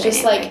also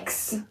just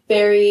dynamics. like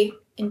very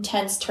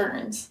intense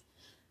turns.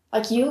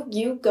 Like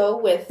you go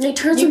with Like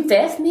turns from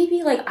fifth,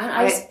 maybe? Like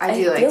I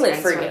do like feel it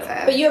turns for from you.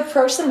 fifth. but you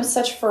approach them with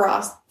such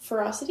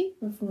ferocity?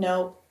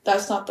 No,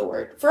 that's not the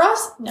word.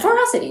 No.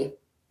 Ferocity.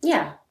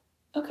 Yeah.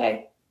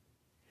 Okay.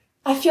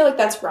 I feel like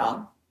that's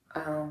wrong.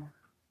 Oh.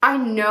 I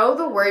know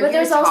the word But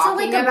you're there's also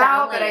talking like a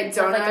about, balance, but I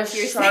don't know like if a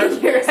you're saying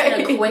it sharpness right.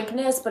 and a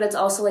quickness, but it's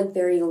also like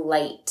very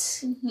light.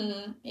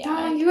 Mm-hmm. Yeah.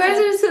 Oh, you guys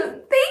are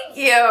so... Thank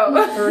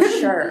you! For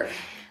sure.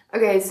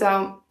 Okay,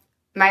 so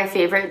my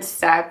favorite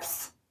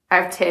steps, I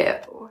have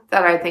two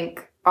that I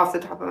think off the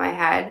top of my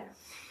head.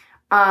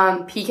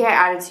 PK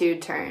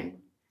attitude turn.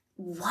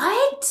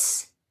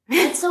 What?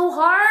 That's so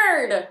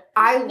hard.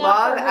 I Not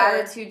love for her.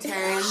 attitude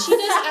turns. She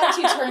does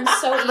attitude turns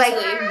so easily.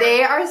 Like,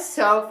 they are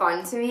so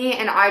fun to me,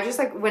 and I just,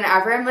 like,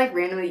 whenever I'm, like,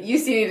 randomly, you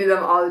see me do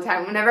them all the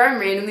time, whenever I'm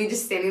randomly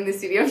just standing in the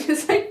studio, I'm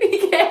just, like,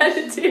 PK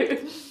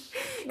attitude.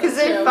 Because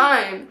they're true.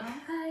 fun.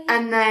 Okay.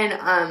 And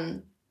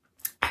then,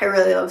 I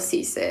really love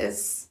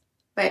ceases.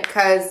 Like,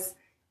 because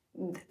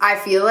I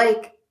feel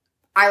like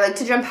I like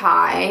to jump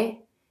high,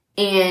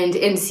 and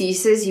in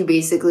ceases, you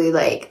basically,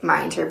 like,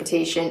 my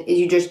interpretation is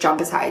you just jump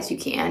as high as you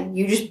can.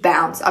 You just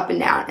bounce up and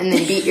down, and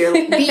then beat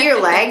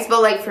your legs.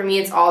 But, like, for me,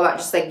 it's all about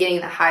just, like, getting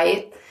the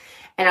height.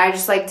 And I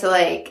just like to,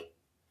 like,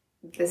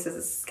 this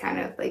is kind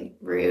of, like,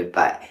 rude,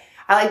 but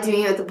I like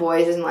doing it with the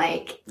boys and,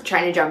 like,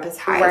 trying to jump as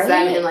high as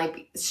them and,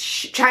 like,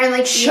 trying to,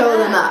 like, show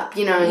them up,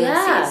 you know, in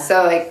the seats.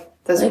 So, like,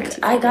 those are my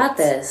two I got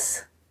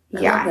favorites. this.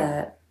 I Yeah. love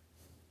that.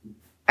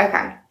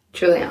 Okay.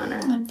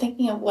 Juliana. I'm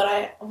thinking of what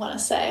I want to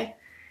say.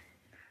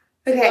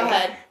 Okay. Go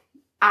ahead.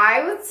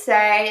 I would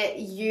say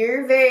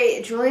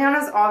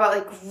Juliana's all about,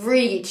 like,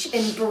 reach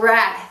and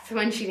breath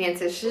when she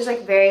dances. She's,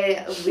 like, very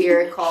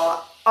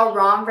lyrical. A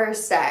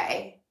renverse.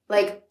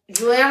 Like,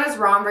 Juliana's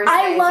renverse.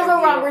 I love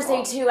a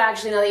renverse too,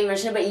 actually, now that you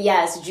mention it. But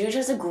yes, Juge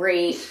has a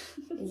great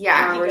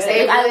renverse.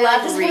 Like, I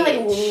love just kind of,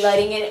 like,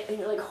 letting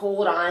it, like,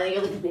 hold on. And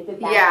you're, like, whip it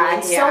back.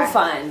 It's so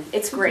fun.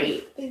 It's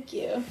great. Thank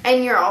you.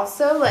 And you're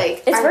also,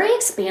 like... It's very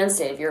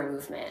expansive, your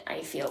movement,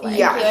 I feel like.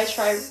 Yeah. I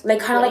try... Like,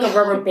 kind of like a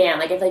rubber band.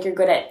 Like, I feel like you're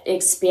good at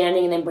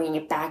expanding and then bringing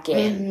it back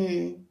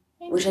in.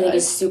 Which I think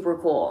is super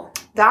cool.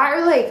 That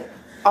or, like...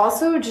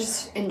 Also,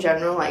 just in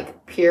general,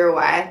 like,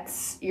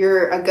 pirouettes,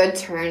 you're a good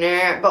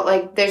turner, but,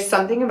 like, there's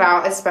something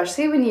about,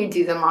 especially when you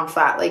do them on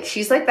flat, like,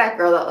 she's, like, that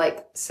girl that,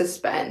 like,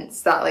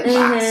 suspends that, like,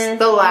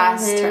 the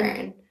last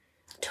turn.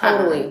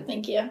 Totally.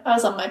 Thank you. I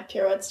was on my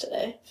pirouettes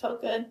today. Felt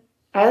good.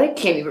 I, like,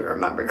 can't even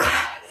remember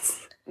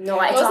class. No,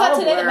 I was that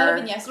today? That might have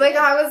been yesterday. Like,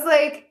 I was,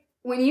 like,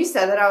 when you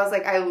said that, I was,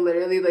 like, I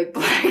literally, like,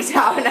 blanked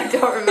out and I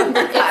don't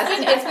remember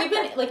class. We've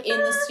been, like, in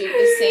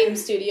the same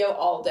studio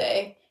all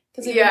day.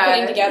 Because we've been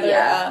putting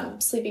together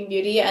Sleeping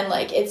Beauty, and,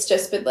 like, it's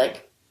just been,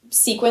 like,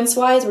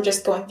 sequence-wise, we're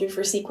just going through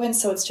for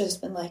sequence, so it's just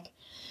been, like,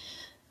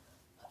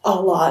 a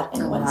lot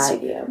in one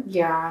studio.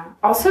 Yeah.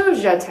 Also,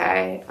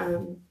 Jeté,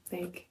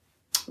 like,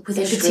 with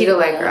the Petit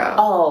Allegro.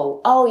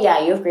 Oh, yeah,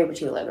 you have great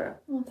Petit Allegro.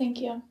 Well,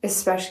 thank you.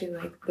 Especially,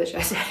 like, the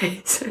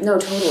Jetés. No,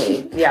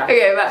 totally. Yeah.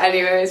 Okay, but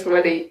anyways,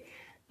 what do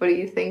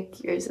you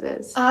think yours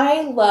is?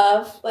 I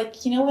love,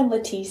 like, you know when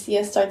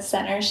Leticia starts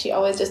center, she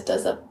always just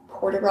does a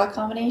Port de Bras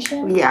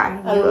combination.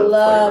 Yeah. I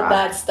love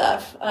that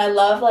stuff. And I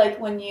love, like,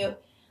 when you,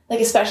 like,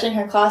 especially in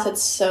her class,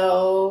 it's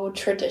so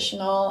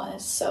traditional and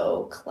it's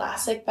so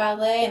classic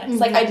ballet. And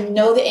it's like, I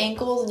know the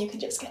ankles and you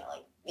can just kind of,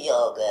 like,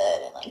 feel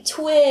good and, like,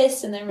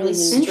 twist and then really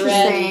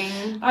stretch.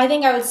 I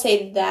think I would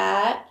say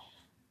that.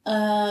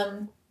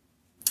 I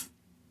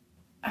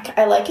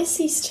like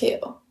Assis too.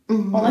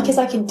 Only because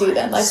I can do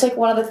them. That's, like,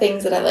 one of the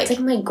things that I like. It's,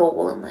 like, my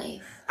goal in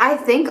life. I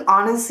think,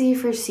 honestly,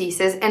 for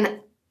Cis's, and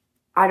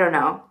I don't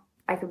know,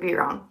 I could be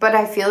wrong, but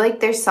I feel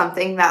like there's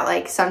something that,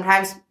 like,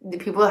 sometimes the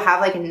people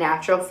have, like, a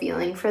natural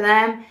feeling for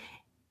them,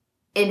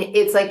 and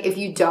it's, like, if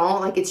you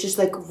don't, like, it's just,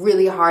 like,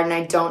 really hard, and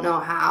I don't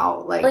know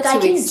how, like, I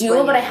can do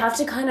it, but I it. have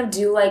to kind of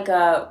do, like,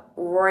 a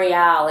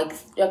Royale, like,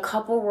 a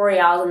couple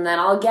Royales, and then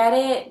I'll get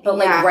it, but,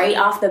 like, right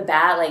off the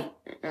bat, like...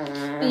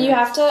 You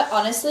have to,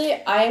 honestly,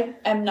 I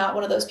am not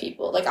one of those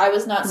people. Like, I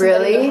was not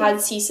somebody who had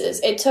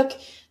CSIS. It took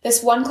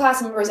this one class, I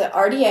remember it was at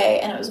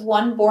RDA, and it was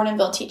one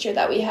Bournonville teacher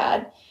that we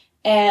had.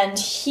 And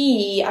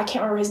I can't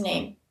remember his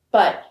name,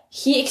 but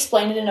he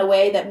explained it in a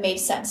way that made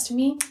sense to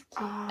me.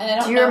 And I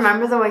don't do you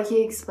remember the way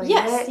he explained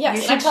it?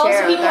 Yes. And I tell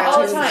it to people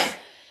all the time.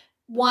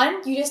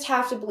 One, you just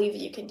have to believe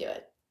that you can do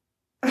it.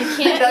 You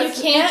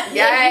can't.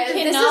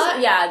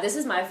 This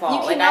is my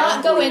fault. You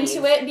cannot go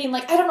into it being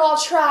like, I don't know,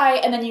 I'll try,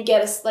 and then you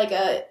get a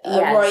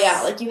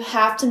Royale. Like, you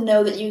have to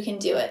know that you can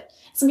do it.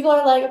 Some people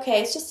are like,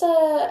 okay, it's just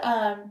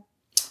a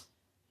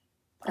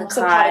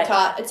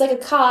cot. It's like a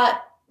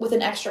cot with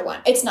an extra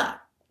one. It's not.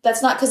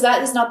 That's not, because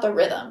that is not the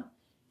rhythm.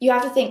 You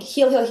have to think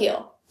heel, heel,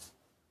 heel.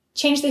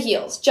 Change the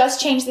heels.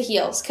 Just change the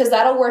heels, because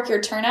that'll work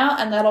your turnout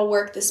and that'll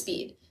work the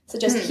speed. So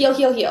just heel,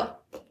 heel, heel,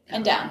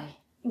 and down.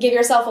 Give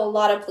yourself a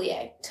lot of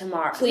plie.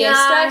 Tomorrow. Plie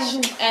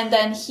stretch, and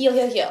then heel,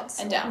 heel, heel,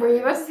 and down. Were you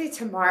about to say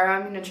tomorrow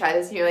I'm going to try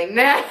this, and you're like,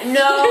 nah.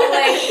 No,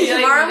 like,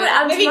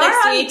 tomorrow, maybe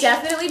next week. I'm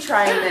definitely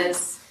trying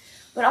this.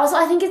 But also,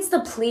 I think it's the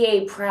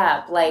plie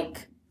prep,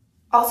 like...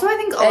 Also, I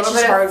think a little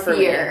bit of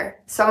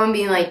fear. Someone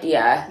being like,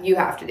 you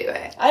have to do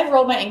it. I've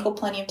rolled my ankle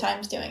plenty of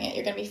times doing it.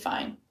 You're going to be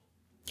fine.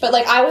 But,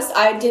 like,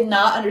 I did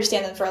not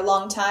understand them for a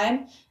long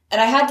time.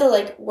 And I had to,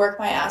 like, work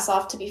my ass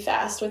off to be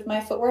fast with my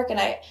footwork. And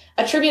I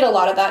attribute a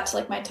lot of that to,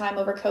 like, my time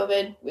over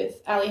COVID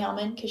with Allie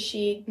Hellman, because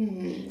she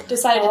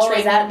decided to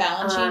train me in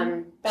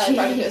balancing. Ballet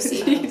Project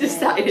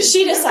OC.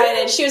 She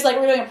decided. She was like,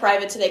 we're doing a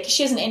private today, because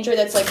she has an injury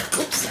that's like,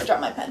 oops, I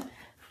dropped my pen.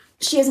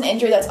 She has an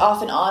injury that's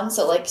off and on,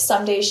 so, like,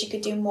 some days she could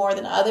do more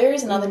than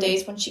others, and other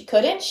days when she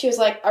couldn't, she was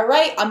like, all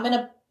right, I'm going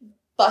to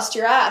bust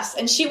your ass.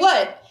 And she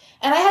would.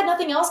 And I had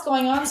nothing else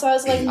going on, so I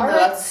was like, all right.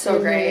 That's so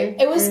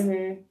great. It was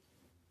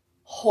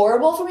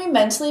horrible for me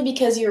mentally,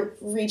 because you're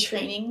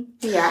retraining.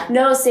 Yeah.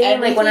 No, same.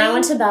 Like, when I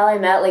went to Ballet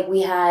Met, like,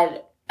 we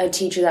had a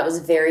teacher that was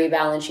very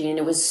balancing, and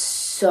it was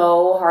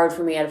so hard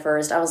for me at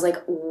first. I was like,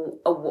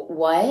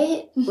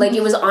 what? Like,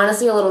 it was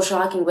honestly a little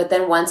shocking, but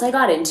then once I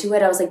got into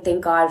it, I was like,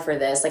 thank God for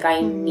this. Like,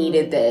 I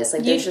needed this.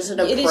 Like, there's just an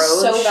approach. It is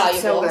so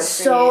valuable.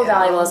 So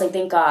valuable. I was like,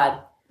 thank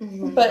God.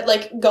 But,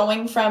 like,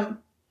 going from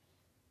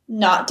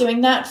not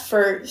doing that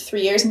for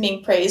 3 years and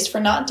being praised for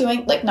not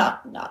doing, like,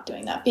 not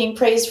doing that, being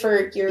praised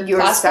for your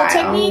classical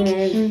style.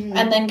 technique,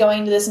 and then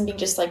going to this and being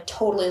just, like,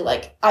 totally,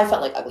 like, I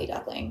felt like ugly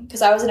duckling,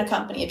 because I was in a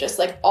company of just,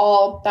 like,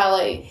 all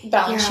ballet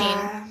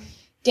Balanchine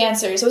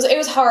dancers. It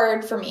was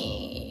hard for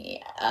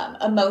me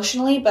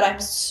emotionally, but I'm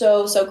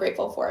so, so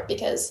grateful for it,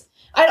 because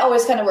I'd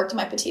always kind of worked to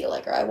my Petit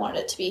Allegro. I wanted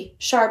it to be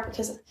sharp,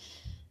 because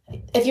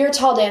if you're a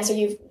tall dancer,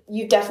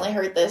 you've definitely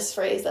heard this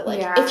phrase that,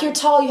 like, if you're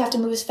tall, you have to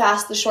move as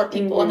fast as the short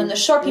people, and then the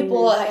short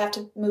people have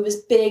to move as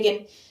big,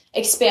 and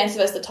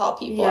expansive as the tall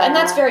people. Yeah. And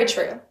that's very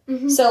true.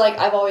 Mm-hmm. So, like,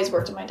 I've always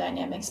worked on my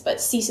dynamics, but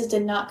CSIS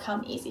did not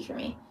come easy for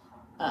me.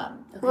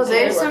 Well,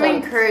 there's some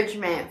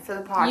encouragement for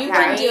the podcast. You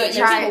can do it.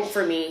 There's hope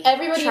for me.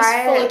 Everybody is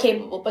fully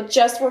capable, but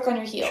just work on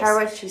your heels.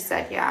 Try what she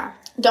said, yeah.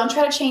 Don't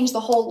try to change the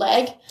whole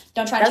leg.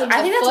 Don't try to change the foot.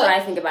 I think that's what I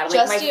think about it.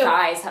 Like, my Just do-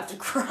 thighs have to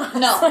cross.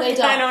 No, they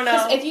don't. I don't know.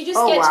 'Cause if you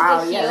just get to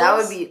the heels... Yeah, that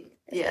would be...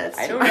 Yeah, that's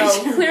I don't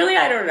know. Clearly,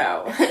 I don't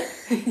know.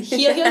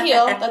 heel, heel,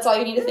 heel. That's all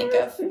you need to think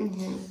of.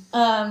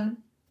 Mm-hmm.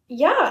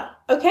 Yeah.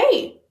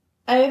 Okay.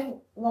 Do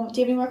you have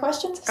any more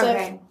questions?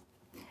 Okay.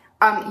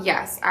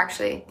 Yes,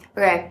 actually.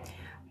 Okay.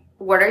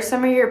 What are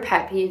some of your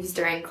pet peeves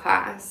during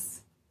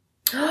class?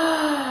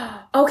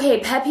 Okay,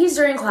 pet peeves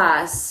during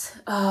class.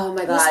 Oh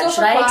my Let's go god. for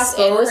Should I class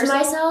and expose rehearsal?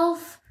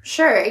 myself?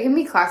 Sure, it can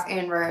be class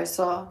and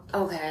rehearsal.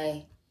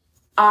 Okay.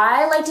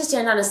 I like to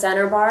stand on a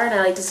center bar and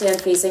I like to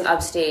stand facing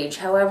upstage.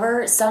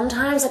 However,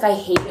 sometimes like I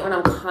hate it when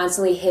I'm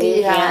constantly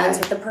hitting hands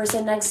with the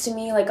person next to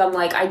me. Like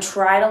I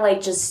try to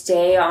like just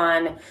stay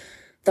on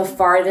the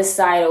farthest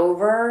side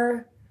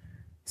over.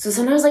 So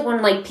sometimes like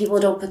when like people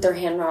don't put their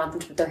hand where I want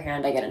them to put their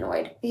hand, I get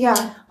annoyed.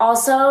 Yeah.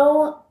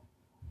 Also,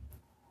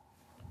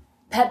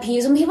 pet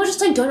peeves when people just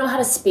like don't know how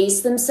to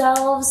space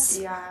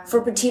themselves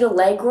for Petit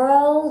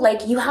Allegro.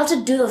 Like you have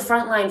to do the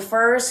front line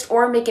first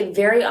or make it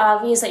very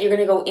obvious that you're going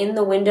to go in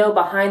the window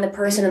behind the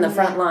person in the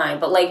front line.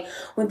 But like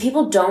when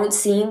people don't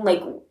seem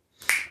like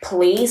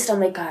placed, I'm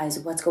like, guys,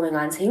 what's going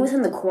on? Same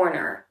within the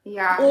corner.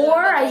 Yeah. Or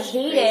I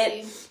hate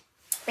it.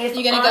 If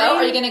you gonna go?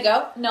 Are you gonna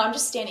go? No, I'm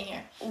just standing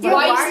here. Yeah,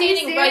 why are you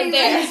standing right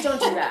there? Please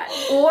don't do that.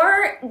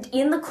 Or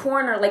in the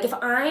corner, like if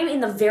I'm in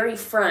the very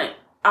front,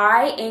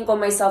 I angle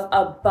myself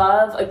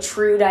above a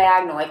true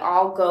diagonal. Like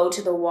I'll go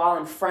to the wall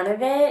in front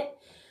of it.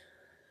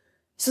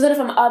 So then if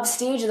I'm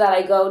upstage of that,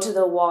 I go to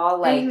the wall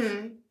like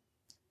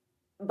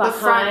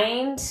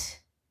behind.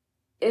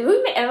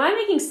 Am I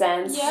making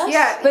sense? Yes.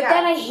 Yeah. But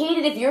then I hate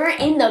it if you're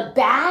in the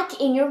back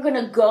and you're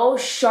gonna go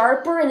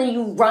sharper and then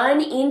you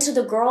run into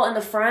the girl in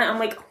the front. I'm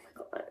like, oh my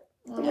god.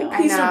 Like,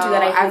 please don't do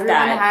that. I hate Everyone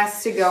that.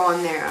 has to go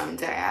on their own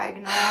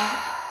diagonal.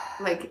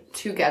 Like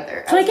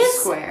together So as I guess a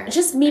square.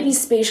 just maybe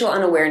spatial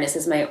unawareness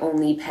is my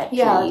only pet peeve.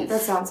 Yeah,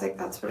 that sounds like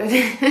that's what it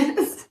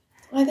is.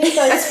 I think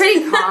That's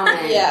pretty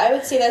common. Yeah, I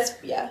would say that's,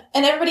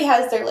 and everybody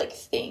has their, like,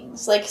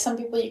 things. Like, some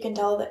people you can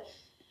tell that,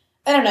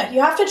 I don't know,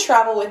 you have to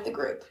travel with the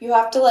group. You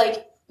have to,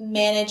 like,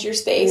 manage your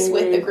space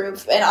with the group.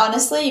 And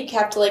honestly, you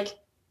have to, like,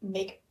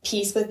 make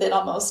peace with it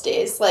on most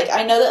days. Like,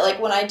 I know that, like,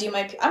 when I do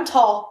I'm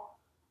tall.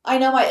 I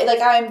know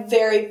I'm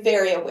very,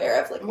 very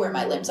aware of, like, where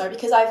my limbs are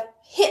because I've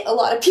hit a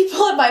lot of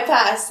people in my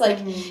past. Like,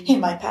 in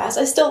my past.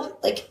 I still,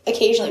 like,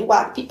 occasionally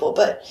whack people,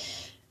 but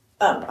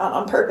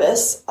on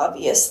purpose,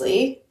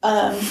 obviously.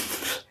 But,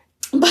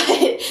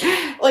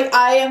 like,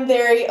 I am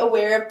very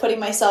aware of putting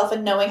myself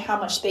and knowing how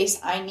much space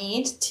I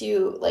need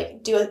to,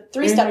 like, do a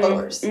 3-step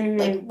overs.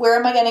 Like, where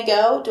am I going to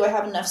go? Do I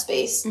have enough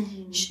space?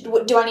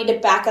 Do I need to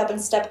back up and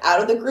step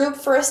out of the group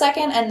for a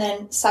second and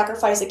then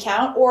sacrifice a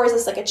count? Or is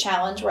this, like, a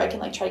challenge where I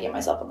can, like, try to get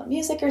myself on the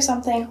music or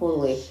something?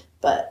 Totally.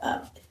 But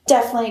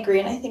definitely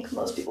agree, and I think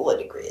most people would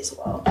agree as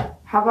well.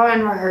 How about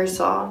in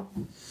rehearsal?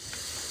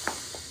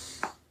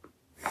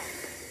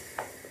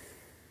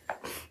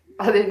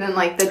 Other than,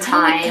 like, the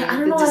time, I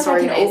don't know if I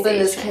can open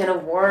this can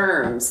of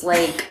worms.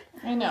 Like,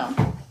 I know.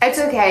 It's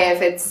okay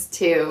if it's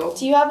 2.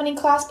 Do you have any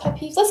class pet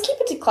peeves? Let's keep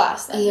it to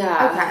class then.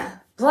 yeah. Okay.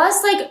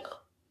 Plus, like,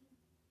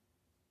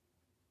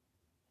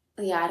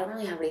 yeah, I don't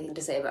really have anything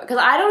to say about it.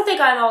 Because I don't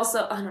think I'm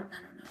also, I don't know,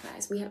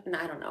 guys.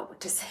 I don't know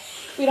what to say.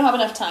 We don't have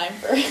enough time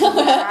for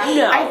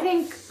No.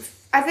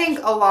 I think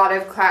a lot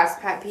of class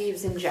pet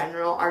peeves in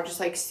general are just,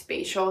 like,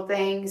 spatial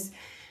things.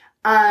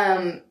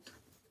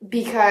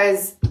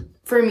 Because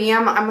for me,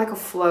 I'm like a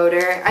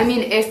floater. I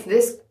mean, if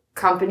this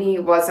company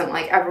wasn't,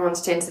 like, everyone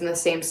stands in the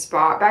same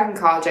spot, back in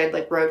college, I'd,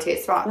 like, rotate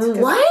spots.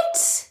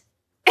 What?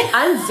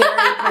 I'm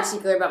very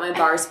particular about my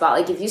bar spot.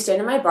 Like, if you stand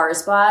in my bar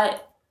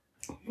spot,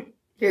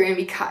 you're gonna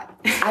be cut.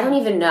 I don't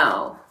even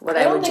know what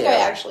I would do. I don't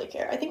think I actually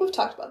care. I think we've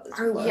talked about this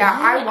before. Yeah,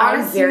 I want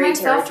to see very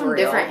myself from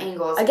territorial. different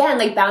angles. Again,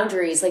 like,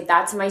 boundaries. Like,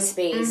 that's my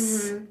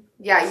space.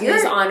 Yeah,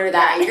 Please honor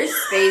that. Yeah, your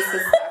space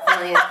is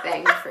definitely a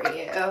thing for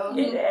you.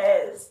 It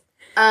is.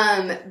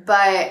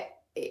 But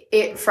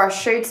it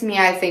frustrates me,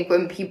 I think,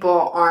 when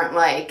people aren't,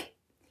 like,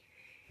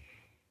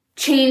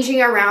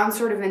 changing around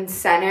sort of in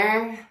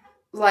center.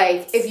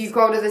 Like, if you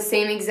go to the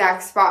same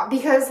exact spot.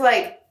 Because,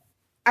 like,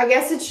 I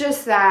guess it's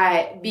just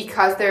that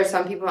because there are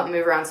some people that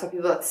move around, some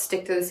people that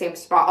stick to the same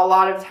spot, a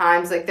lot of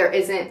times, like, there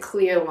isn't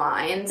clear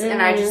lines.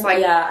 And I just, like...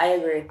 Yeah, I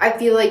agree. I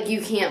feel like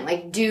you can't,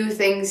 like, do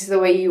things the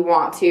way you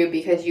want to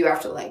because you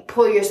have to, like,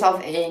 pull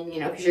yourself in, you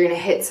know, because you're going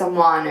to hit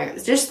someone or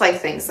just, like,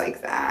 things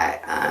like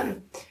that.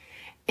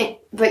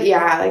 But,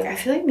 yeah, like, I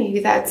feel like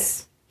maybe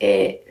that's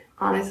it,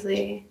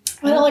 honestly.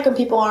 I don't like when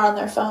people are on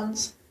their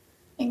phones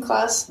in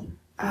class.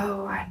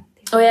 Oh,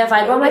 yeah, if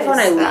I go on my phone,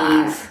 I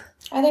leave.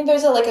 I think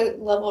there's a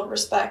level of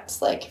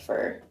respect, like,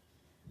 for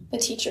the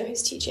teacher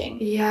who's teaching.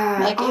 Yeah.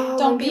 Like,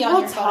 don't be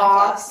on your phone in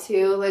talk class.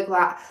 too, like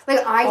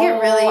I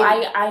get really...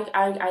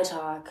 I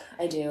talk.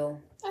 I do.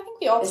 I think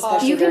we all talk.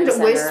 Especially You can during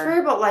center.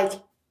 whisper, but like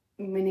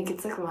when it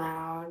gets like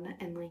loud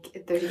and like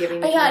if they're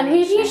giving. Yeah, and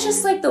maybe it's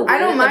just like the way I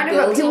don't mind the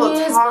about building people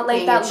is, talking. but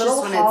like that it's little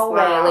just when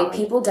hallway, it's loud. like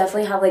people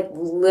definitely have like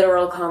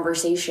literal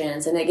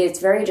conversations, and it gets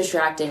very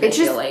distracting. It's I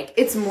just feel like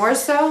it's more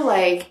so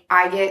like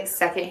I get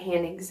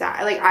secondhand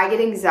anxiety. Like I get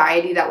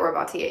anxiety that we're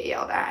about to get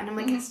yelled at, and I'm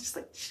like, it's just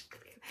like.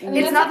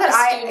 It's not that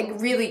I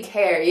really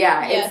care.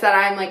 Yeah, it's that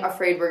I'm like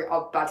afraid we're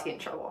about to get in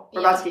trouble.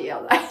 We're about to get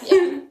yelled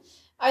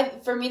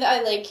at. For me,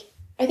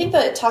 I think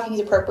that talking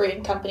is appropriate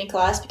in company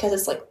class because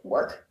it's like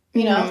work.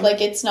 You know, like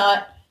it's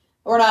not.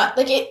 We're not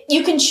like it.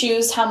 You can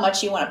choose how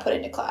much you want to put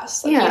into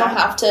class. Like you don't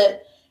have to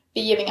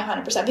be giving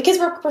 100% because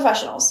we're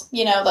professionals.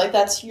 You know, like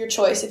that's your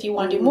choice if you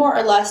want to do more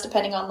or less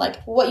depending on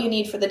like what you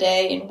need for the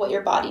day and what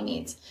your body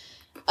needs.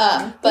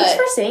 But thanks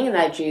for saying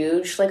that,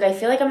 Juge. Like I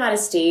feel like I'm at a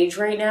stage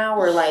right now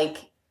where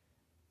like.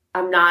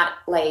 I'm not,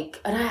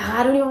 like, and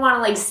I don't even want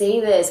to, like, say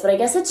this, but I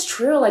guess it's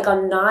true. Like,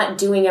 I'm not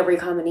doing every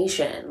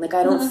combination. Like,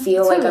 I don't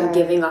feel like I'm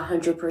giving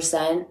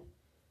 100%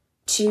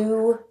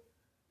 to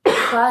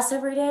class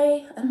every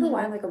day. I don't know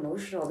why I'm, like,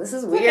 emotional. This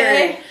is weird.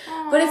 Okay.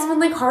 But it's been,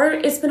 like,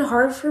 hard. It's been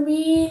hard for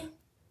me.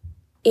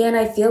 And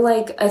I feel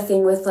like a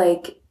thing with,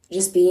 like,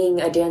 just being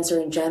a dancer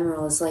in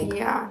general is, like,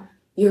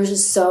 you're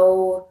just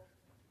so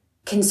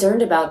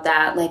concerned about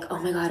that, like, oh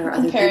my god, are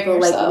other people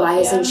yourself, like, why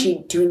isn't she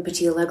doing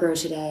Petit Allegro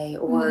today,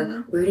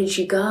 or where did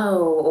she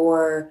go,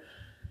 or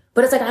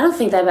but it's like I don't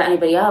think that about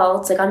anybody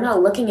else. Like I'm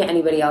not looking at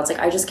anybody else. Like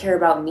I just care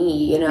about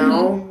me, you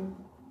know.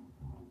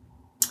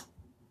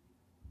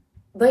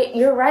 But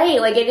you're right.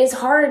 Like it is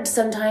hard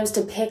sometimes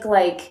to pick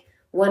like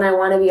when I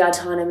want to be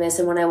autonomous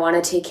and when I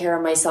want to take care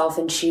of myself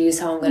and choose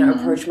how I'm going to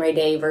approach my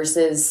day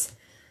versus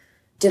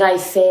did I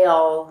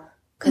fail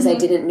because I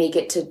didn't make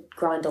it to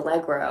Grand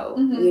Allegro,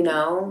 you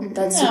know?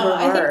 That's super hard.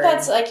 I think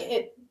that's, like,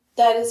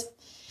 that is,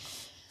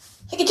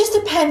 like, it just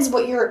depends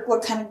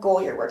what kind of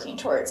goal you're working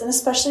towards. And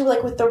especially,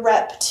 like, with the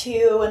rep,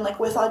 too, and, like,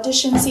 with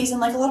audition season,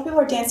 like, a lot of people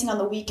are dancing on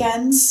the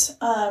weekends,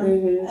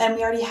 and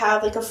we already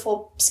have, like, a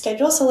full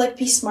schedule. So, like,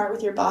 be smart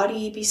with your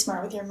body, be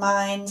smart with your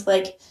mind.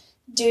 Like,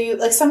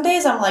 some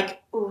days I'm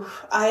like, ooh,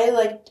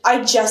 I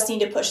just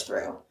need to push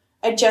through.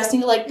 I just need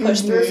to, like,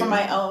 push through for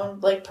my own,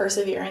 like,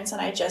 perseverance, and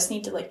I just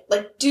need to, like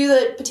do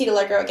the Petit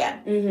Allegro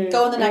again.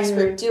 Go in the next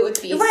group, do it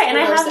with Beast. Right, and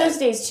I have those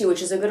days, too,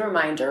 which is a good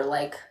reminder,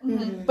 like...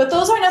 But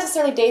those aren't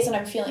necessarily days that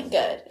I'm feeling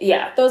good.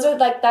 Yeah. Those are,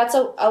 like, that's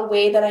a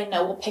way that I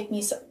know will pick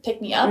me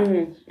up.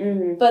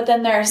 But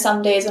then there are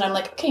some days when I'm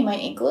like, okay, my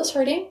ankle is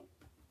hurting.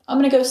 I'm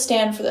going to go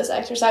stand for this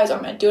exercise, or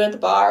I'm going to do it at the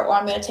bar, or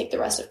I'm going to take the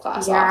rest of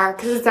class off. Yeah,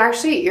 because it's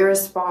actually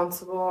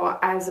irresponsible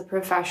as a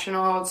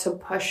professional to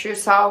push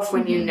yourself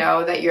when you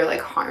know that you're, like,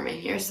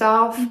 harming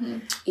yourself.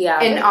 Yeah.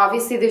 And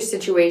obviously there's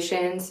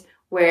situations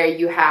where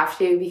you have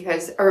to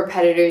because a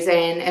repetitor's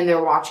in and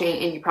they're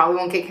watching and you probably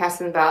won't get cast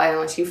in the ballet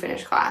unless you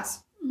finish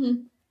class.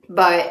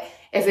 But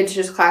if it's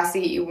just class to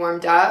get you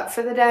warmed up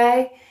for the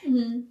day,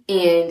 and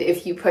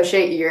if you push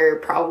it, you're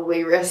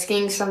probably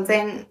risking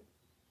something.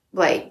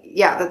 Like,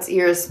 yeah, that's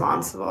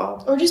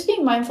irresponsible. Or just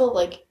being mindful of,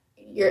 like,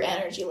 your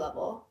energy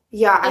level.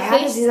 Yeah, I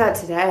had to do that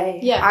today.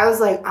 Yeah. I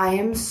was like, I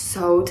am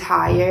so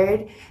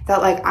tired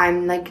that, like,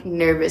 I'm, like,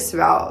 nervous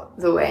about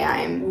the way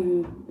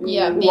I'm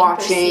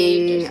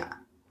watching.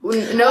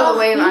 The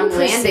way I'm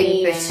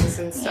landing things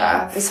and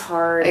stuff. It's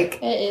hard. Like,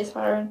 it is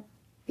hard.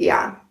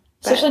 Yeah.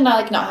 Especially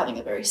not having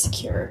a very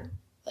secure,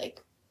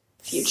 like,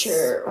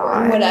 future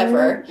or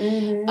whatever.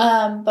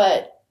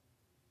 But...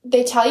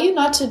 they tell you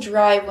not to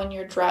drive when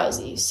you're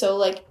drowsy. So,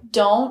 like,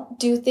 don't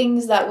do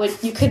things that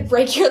you could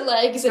break your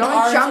legs and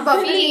arms. Don't jump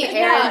up in the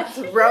air and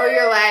throw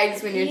your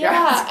legs when you're drowsy.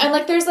 Yeah, and,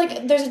 like, there's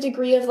a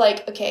degree of,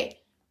 like, okay,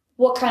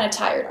 what kind of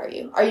tired are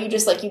you? Are you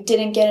just, like, you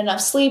didn't get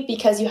enough sleep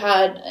because you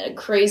had a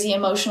crazy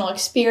emotional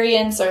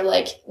experience, or,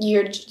 like,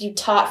 you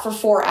taught for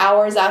 4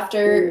 hours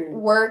after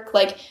work?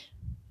 Like,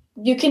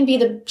 you can be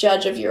the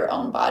judge of your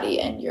own body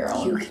and your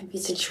own... You can be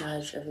the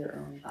judge of your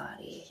own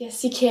body.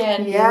 Yes, you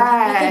can.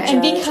 Yeah.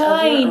 And be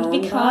kind.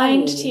 Be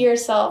kind to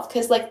yourself.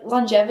 Because, like,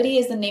 longevity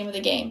is the name of the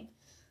game.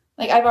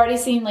 Like, I've already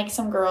seen, like,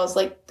 some girls.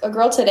 Like, a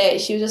girl today,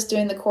 she was just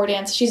doing the core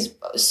dance. She's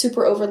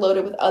super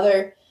overloaded with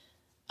other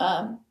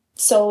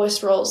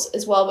soloist roles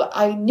as well. But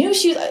I knew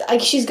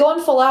she's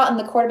going full out in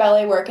the core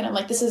ballet work. And I'm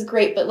like, this is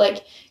great. But,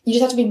 like, you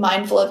just have to be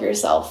mindful of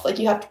yourself. Like,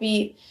 you have to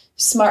be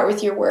smart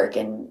with your work.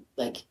 And,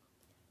 like...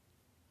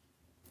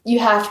 you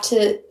have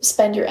to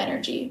spend your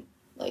energy,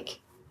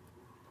 like,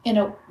 in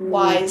a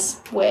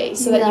wise way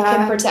so that you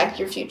can protect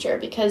your future,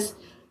 because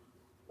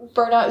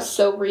burnout is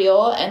so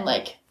real, and,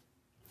 like,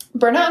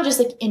 burnout and just,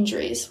 like,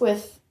 injuries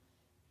with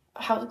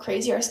how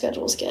crazy our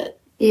schedules get.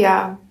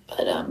 Yeah.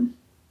 But,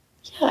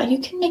 yeah, you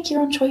can make your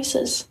own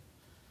choices.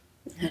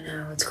 I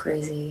know, it's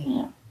crazy.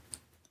 Yeah.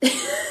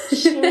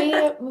 Should we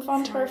move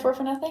on to our 4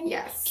 for nothing?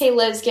 Yes. Okay,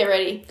 Liz, get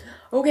ready.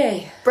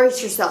 Okay.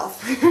 Brace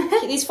yourself.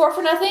 These 4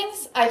 for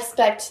nothings, I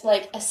expect,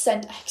 like, I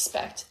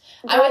expect.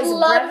 Guys, I would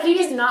love brevity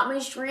is not my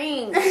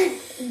strength.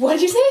 What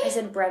did you say? I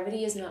said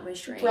brevity is not my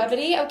strength.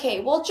 Brevity? Okay,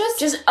 well,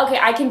 just okay,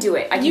 I can do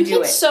it. You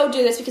can so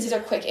do this because these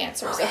are quick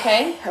answers,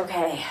 okay?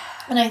 Okay.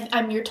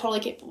 And you're totally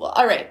capable.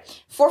 All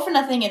right. 4 for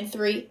nothing in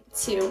 3,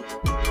 2,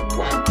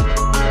 1.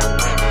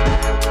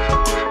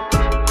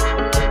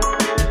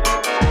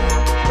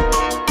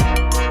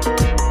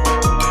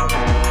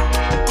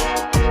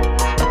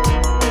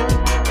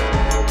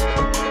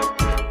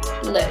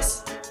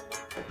 Liz,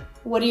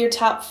 what are your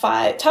top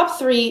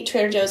 3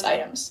 Trader Joe's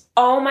items?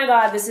 Oh my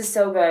god, this is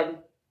so good.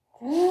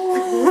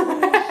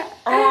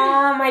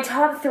 My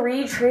top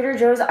 3 Trader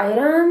Joe's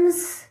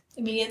items?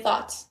 Immediate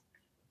thoughts.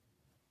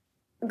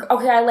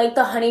 Okay, I like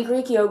the honey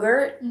Greek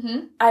yogurt.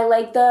 Mm-hmm. I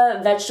like the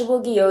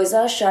vegetable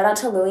gyoza. Shout out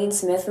to Lillian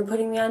Smith for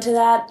putting me onto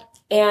that.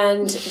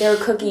 And their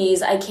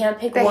cookies. I can't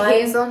pick one. The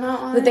hazelnut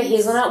ones? With the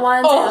hazelnut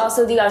ones. And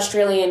also the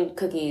Australian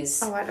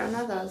cookies. Oh, I don't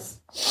know those.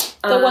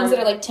 The ones that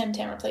are like Tim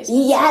Tam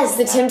replacements. Yes,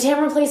 the Tim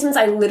Tam replacements.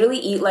 I literally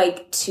eat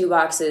like 2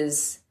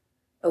 boxes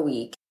a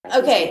week.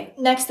 Okay,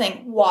 next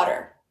thing.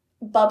 Water.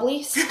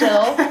 Bubbly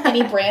still.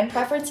 Any brand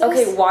preferences?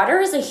 Okay, water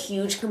is a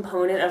huge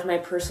component of my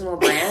personal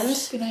brand.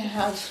 I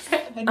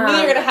knew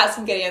you were going to have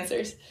some good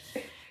answers.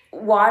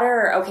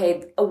 Water,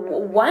 okay.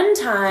 One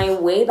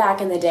time, way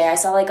back in the day, I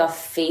saw like a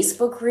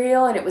Facebook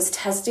reel and it was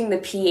testing the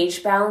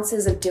pH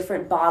balances of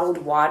different bottled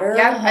water.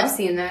 Yeah, I've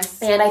seen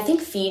this. And I think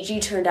Fiji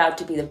turned out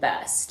to be the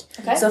best.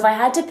 Okay. So if I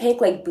had to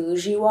pick like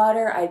bougie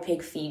water, I'd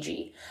pick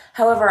Fiji.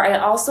 However, I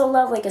also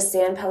love like a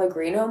San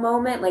Pellegrino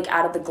moment, like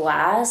out of the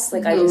glass.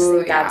 Like I just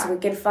think that's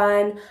wicked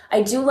fun.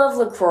 I do love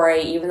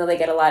LaCroix, even though they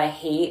get a lot of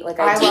hate. Like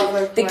I love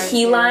LaCroix. The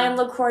key lime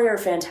LaCroix are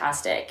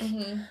fantastic.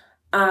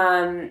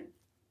 Mm-hmm.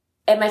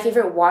 And my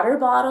favorite water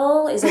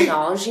bottle is a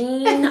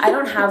Nalgene. I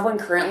don't have one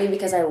currently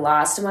because I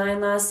lost mine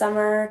last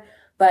summer,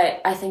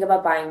 but I think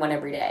about buying one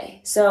every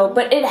day. So,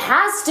 but it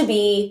has to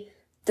be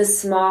the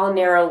small,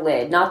 narrow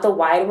lid, not the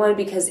wide one,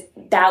 because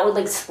that would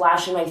like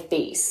splash in my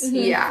face. Mm-hmm.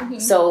 Yeah. Mm-hmm.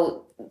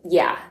 So,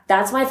 yeah,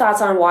 that's my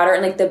thoughts on water.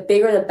 And like the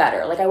bigger, the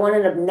better. Like I want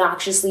an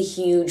obnoxiously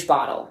huge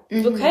bottle.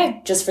 Mm-hmm.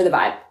 Okay. Just for the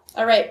vibe.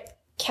 All right.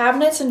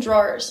 Cabinets and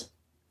drawers.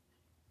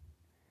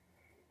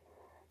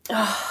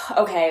 Oh,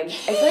 okay. I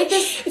feel like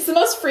this... It's the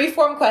most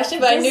free-form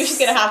question, but I knew she's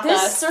going to have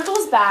This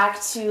circles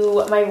back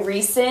to my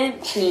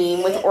recent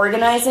theme with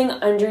organizing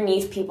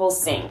underneath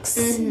people's sinks.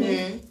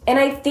 Mm-hmm. And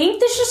I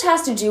think this just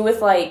has to do with,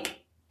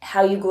 like,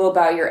 how you go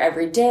about your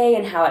everyday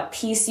and how at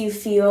peace you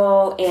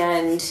feel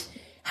and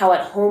how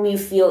at home you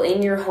feel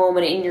in your home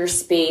and in your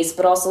space,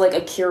 but also, like,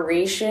 a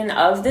curation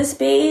of the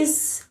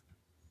space.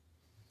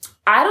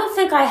 I don't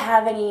think I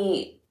have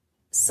any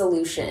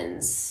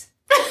solutions.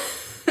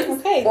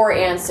 Okay. Or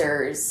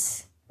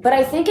answers. But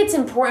I think it's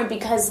important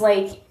because,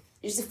 like,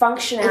 just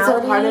functionality. It's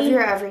a part of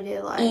your everyday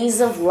life.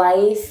 Ease of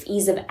life,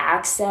 ease of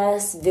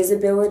access,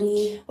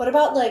 visibility. What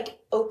about, like,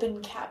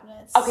 open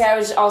cabinets? Okay, I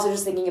was also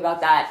just thinking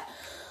about that.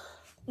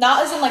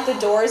 Not as in, like, the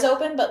door is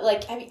open, but,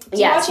 like, do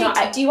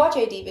you watch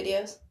AD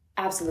videos?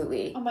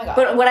 Absolutely. Oh, my God.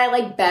 But what I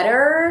like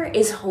better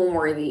is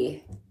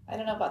Homeworthy. I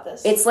don't know about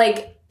this. It's,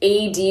 like,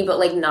 AD, but,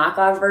 like,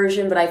 knockoff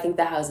version, but I think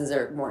the houses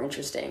are more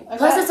interesting. Okay.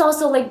 Plus, it's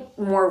also, like,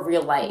 more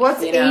real life.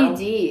 What's you know?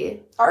 AD?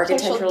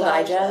 Architectural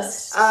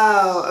Digest.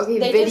 Oh, okay,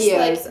 they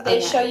videos. Just, like,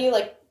 they show you,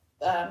 like,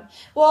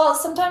 well,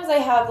 sometimes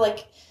they have,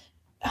 like,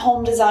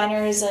 home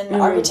designers and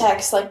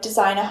architects, like,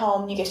 design a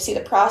home. You get to see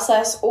the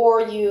process,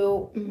 or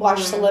you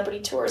watch celebrity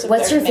tours of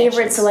What's their your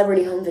favorite mansions.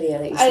 celebrity home video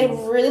that you've I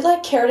seen? really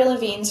like Cara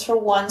Delevingne's for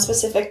one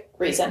specific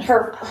reason. She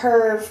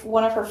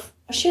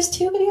has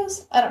 2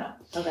 videos? I don't know.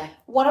 Okay.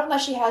 One of them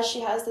that she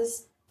has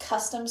this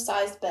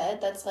custom-sized bed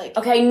that's like...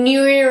 Okay, I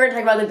knew you were going to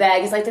talk about the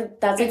bag. It's like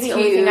that's like the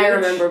only thing I huge.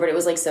 remember, but it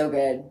was like so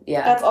good.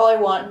 Yeah. That's all I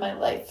want in my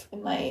life,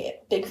 in my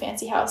big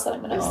fancy house that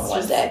I'm going to own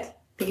one day.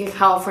 Like a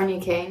California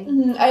king.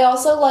 Mm-hmm. I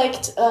also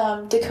liked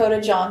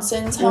Dakota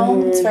Johnson's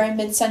home. It's very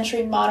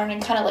mid-century modern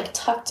and kind of like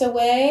tucked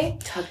away.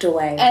 Tucked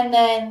away. And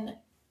then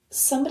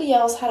somebody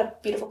else had a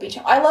beautiful beach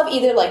home. I love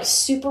either like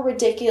super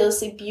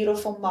ridiculously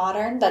beautiful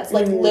modern that's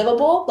like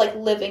livable, like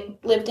lived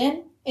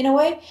in a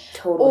way.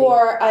 Totally.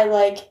 Or I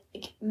like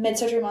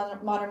mid-century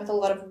modern with a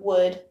lot of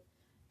wood.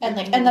 And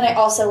like and then I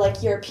also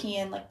like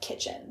European like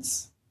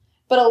kitchens.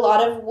 But a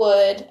lot of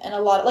wood and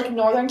a lot of like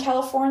Northern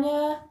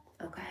California.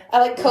 Okay. I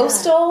like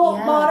coastal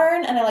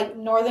modern, and I like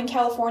Northern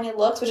California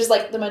looks, which is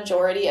like the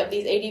majority of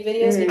these AD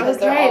videos because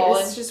they're all.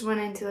 This just went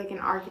into like an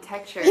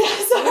architecture. Yeah,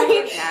 sorry.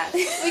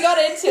 We got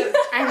into it.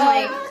 I'm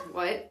like,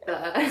 what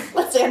the?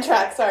 Let's stay on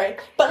track. Sorry,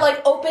 but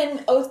like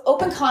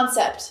open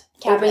concept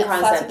cabinets.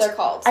 That's what they're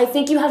called. I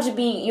think you have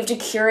to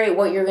curate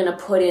what you're gonna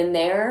put in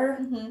there.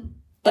 Mm-hmm.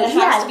 But it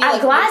has to be,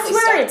 like,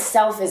 glassware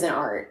itself is an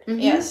art. Mm-hmm.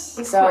 Yes,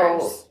 of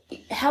course.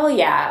 Hell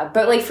yeah.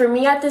 But like for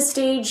me at this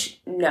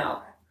stage,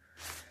 no.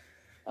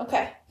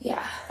 Okay.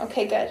 Yeah.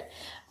 Okay, good.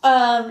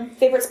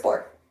 Favorite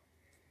sport?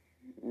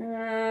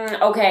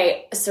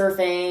 Okay,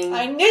 surfing.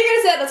 I knew you were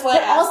going to say that. That's why I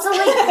asked. Also,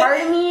 like,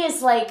 part of me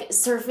is, like,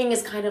 surfing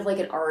is kind of like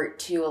an art,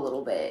 too, a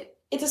little bit.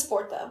 It's a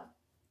sport, though.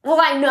 Well,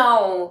 I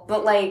know,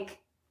 but, like...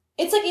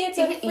 It's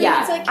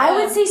like... I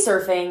would say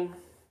surfing.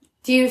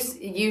 Do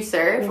you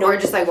surf? Or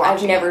just, like,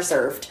 watching? I've never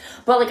surfed.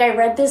 But, like, I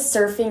read this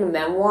surfing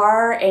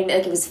memoir, and,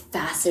 like, it was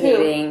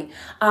fascinating.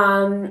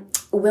 Who?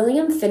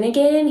 William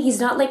Finnegan, he's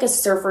not, like, a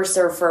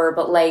surfer,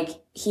 but, like,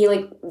 he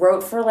like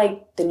wrote for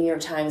like the New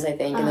York Times, I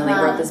think, and then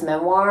like wrote this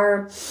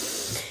memoir.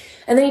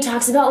 And then he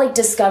talks about like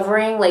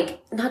discovering,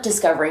 like not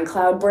discovering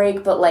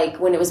Cloudbreak, but like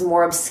when it was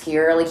more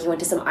obscure, like he went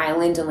to some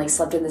island and like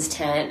slept in this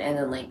tent and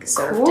then like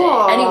surfed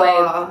it. Anyway,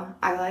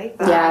 I like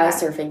that. Yeah,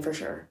 surfing for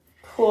sure.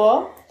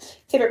 Cool.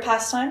 Favorite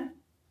pastime?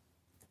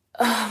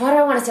 Why do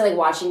I want to say like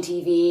watching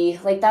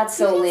TV? Like that's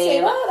so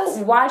lame.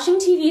 Watching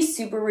TV is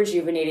super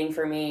rejuvenating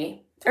for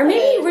me. Or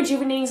maybe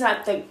rejuvenating is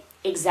not the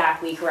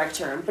exactly correct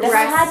term. But if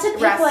I had to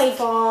pick like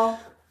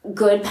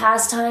good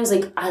pastimes,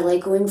 like I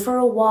like going for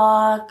a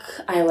walk.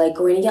 I like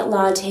going to get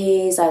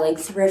lattes. I like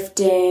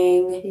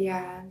thrifting.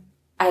 Yeah.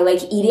 I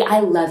like eating. I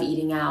love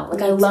eating out.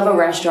 Like, I love a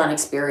restaurant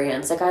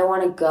experience. Like, I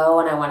want to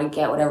go and I want to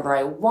get whatever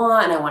I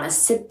want and I want to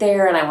sit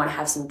there and I want to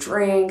have some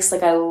drinks.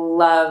 Like, I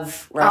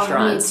love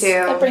restaurants. Me too.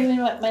 That brings me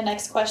to my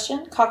next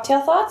question.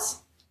 Cocktail thoughts?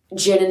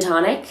 Gin and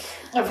tonic.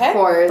 Okay. Of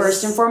course.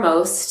 First and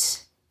foremost.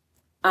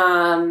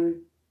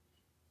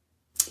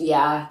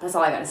 Yeah, that's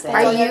all I gotta say.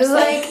 Are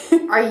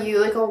you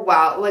like a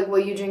will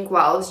you drink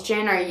Wells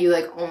gin? Or are you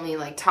like only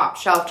like top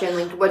shelf gin?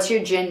 Like, what's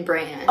your gin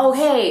brand?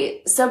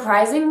 Okay,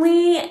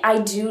 surprisingly, I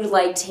do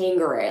like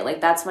Tanqueray. Like,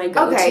 that's my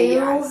go-to. Okay,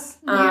 yes.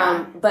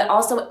 But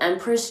also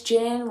Empress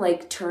gin,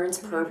 like, turns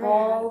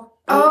purple.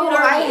 Oh,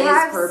 I it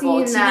have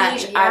purple. seen that.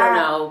 TBH, I don't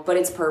know, but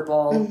it's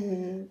purple.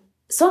 Mm-hmm.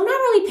 So I'm not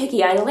really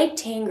picky. I like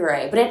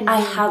Tanqueray, but I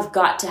have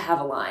got to have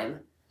a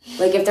lime.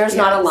 Like, if there's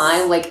not a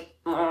lime, like,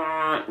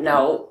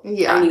 no.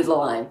 Yeah. I need the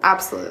lime.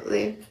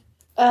 Absolutely.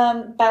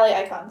 Ballet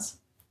icons.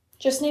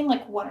 Just name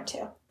like one or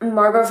two.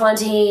 Margot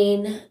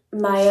Fontaine,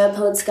 Maya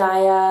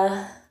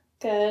Politskaya.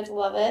 Good,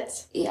 love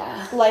it.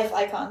 Yeah. Life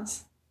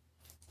icons.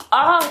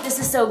 Oh, this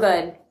is so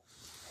good.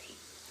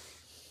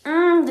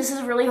 This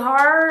is really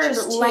hard.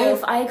 Just two.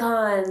 Life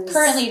icons.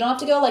 Currently, you don't have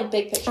to go like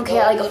big picture.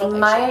 Okay, like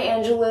Maya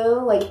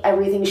Angelou, like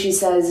everything she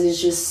says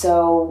is just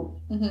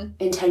so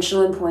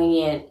intentional and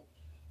poignant.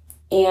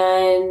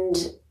 And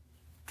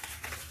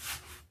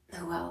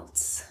who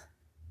else?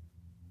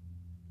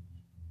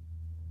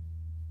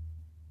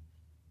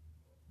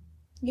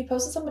 You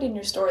posted somebody in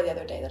your story the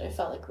other day that I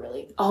felt like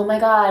really. Oh my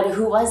God,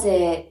 who was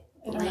it?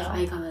 I don't Life know.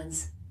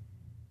 icons.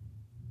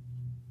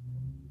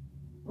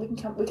 We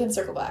can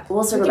circle back.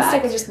 We'll circle we can back.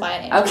 Stick with just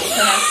Maya and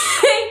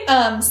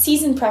Okay.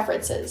 Season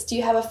preferences. Do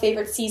you have a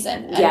favorite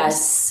season?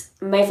 Yes,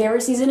 my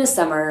favorite season is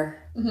summer.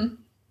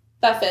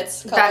 That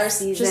fits. Colors. Best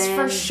season. Just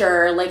for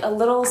sure, like a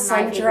little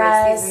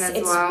sundress.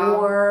 It's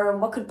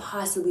warm. What could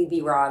possibly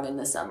be wrong in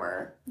the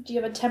summer? Do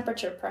you have a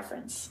temperature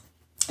preference?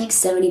 Like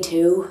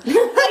 72. Like, you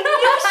should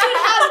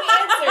have an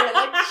answer.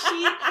 Like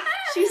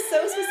she's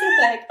so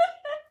specific.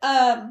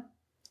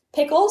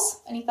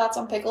 Pickles. Any thoughts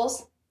on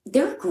pickles?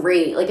 They're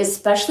great, like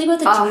especially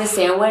with a tuna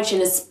sandwich,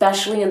 and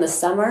especially in the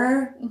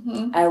summer.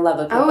 I love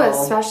a pickle. Oh,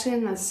 especially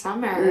in the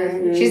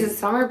summer. She's a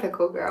summer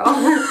pickle girl.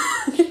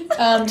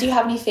 Do you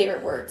have any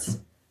favorite words?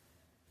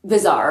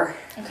 Bizarre.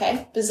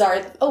 Okay,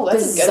 bizarre. Oh,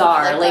 that's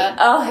bizarre. a good one. Like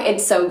oh,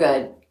 it's so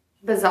good.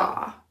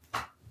 Bizarre.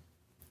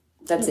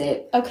 That's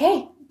it.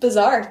 Okay,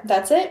 bizarre.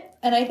 That's it.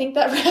 And I think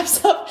that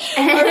wraps up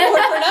our Four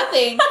for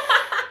Nothing.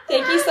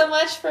 Thank you so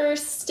much for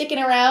sticking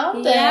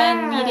around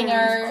and meeting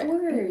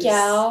our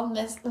gal,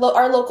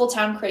 our local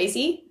town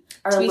crazy.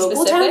 Our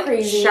local town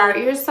crazy. Shout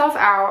yourself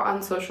out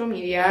on social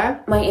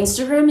media. My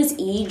Instagram is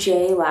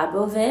EJ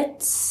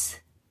Labovitz.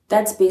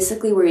 That's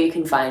basically where you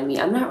can find me.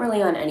 I'm not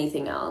really on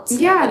anything else.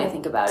 Yeah. When I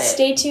think about it.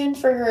 Stay tuned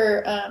for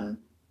her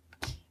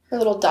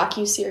little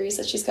docu-series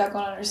that she's got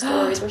going on her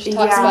stories where she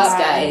talks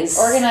about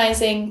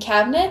organizing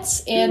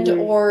cabinets and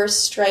or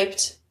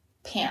striped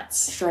pants.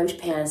 Striped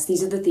pants.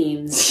 These are the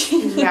themes.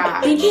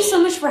 Yeah. Thank you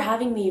so much for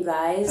having me, you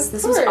guys.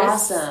 This was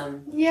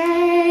awesome.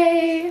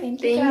 Yay.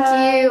 Thank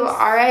you.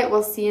 All right.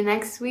 We'll see you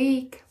next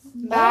week.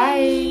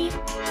 Bye.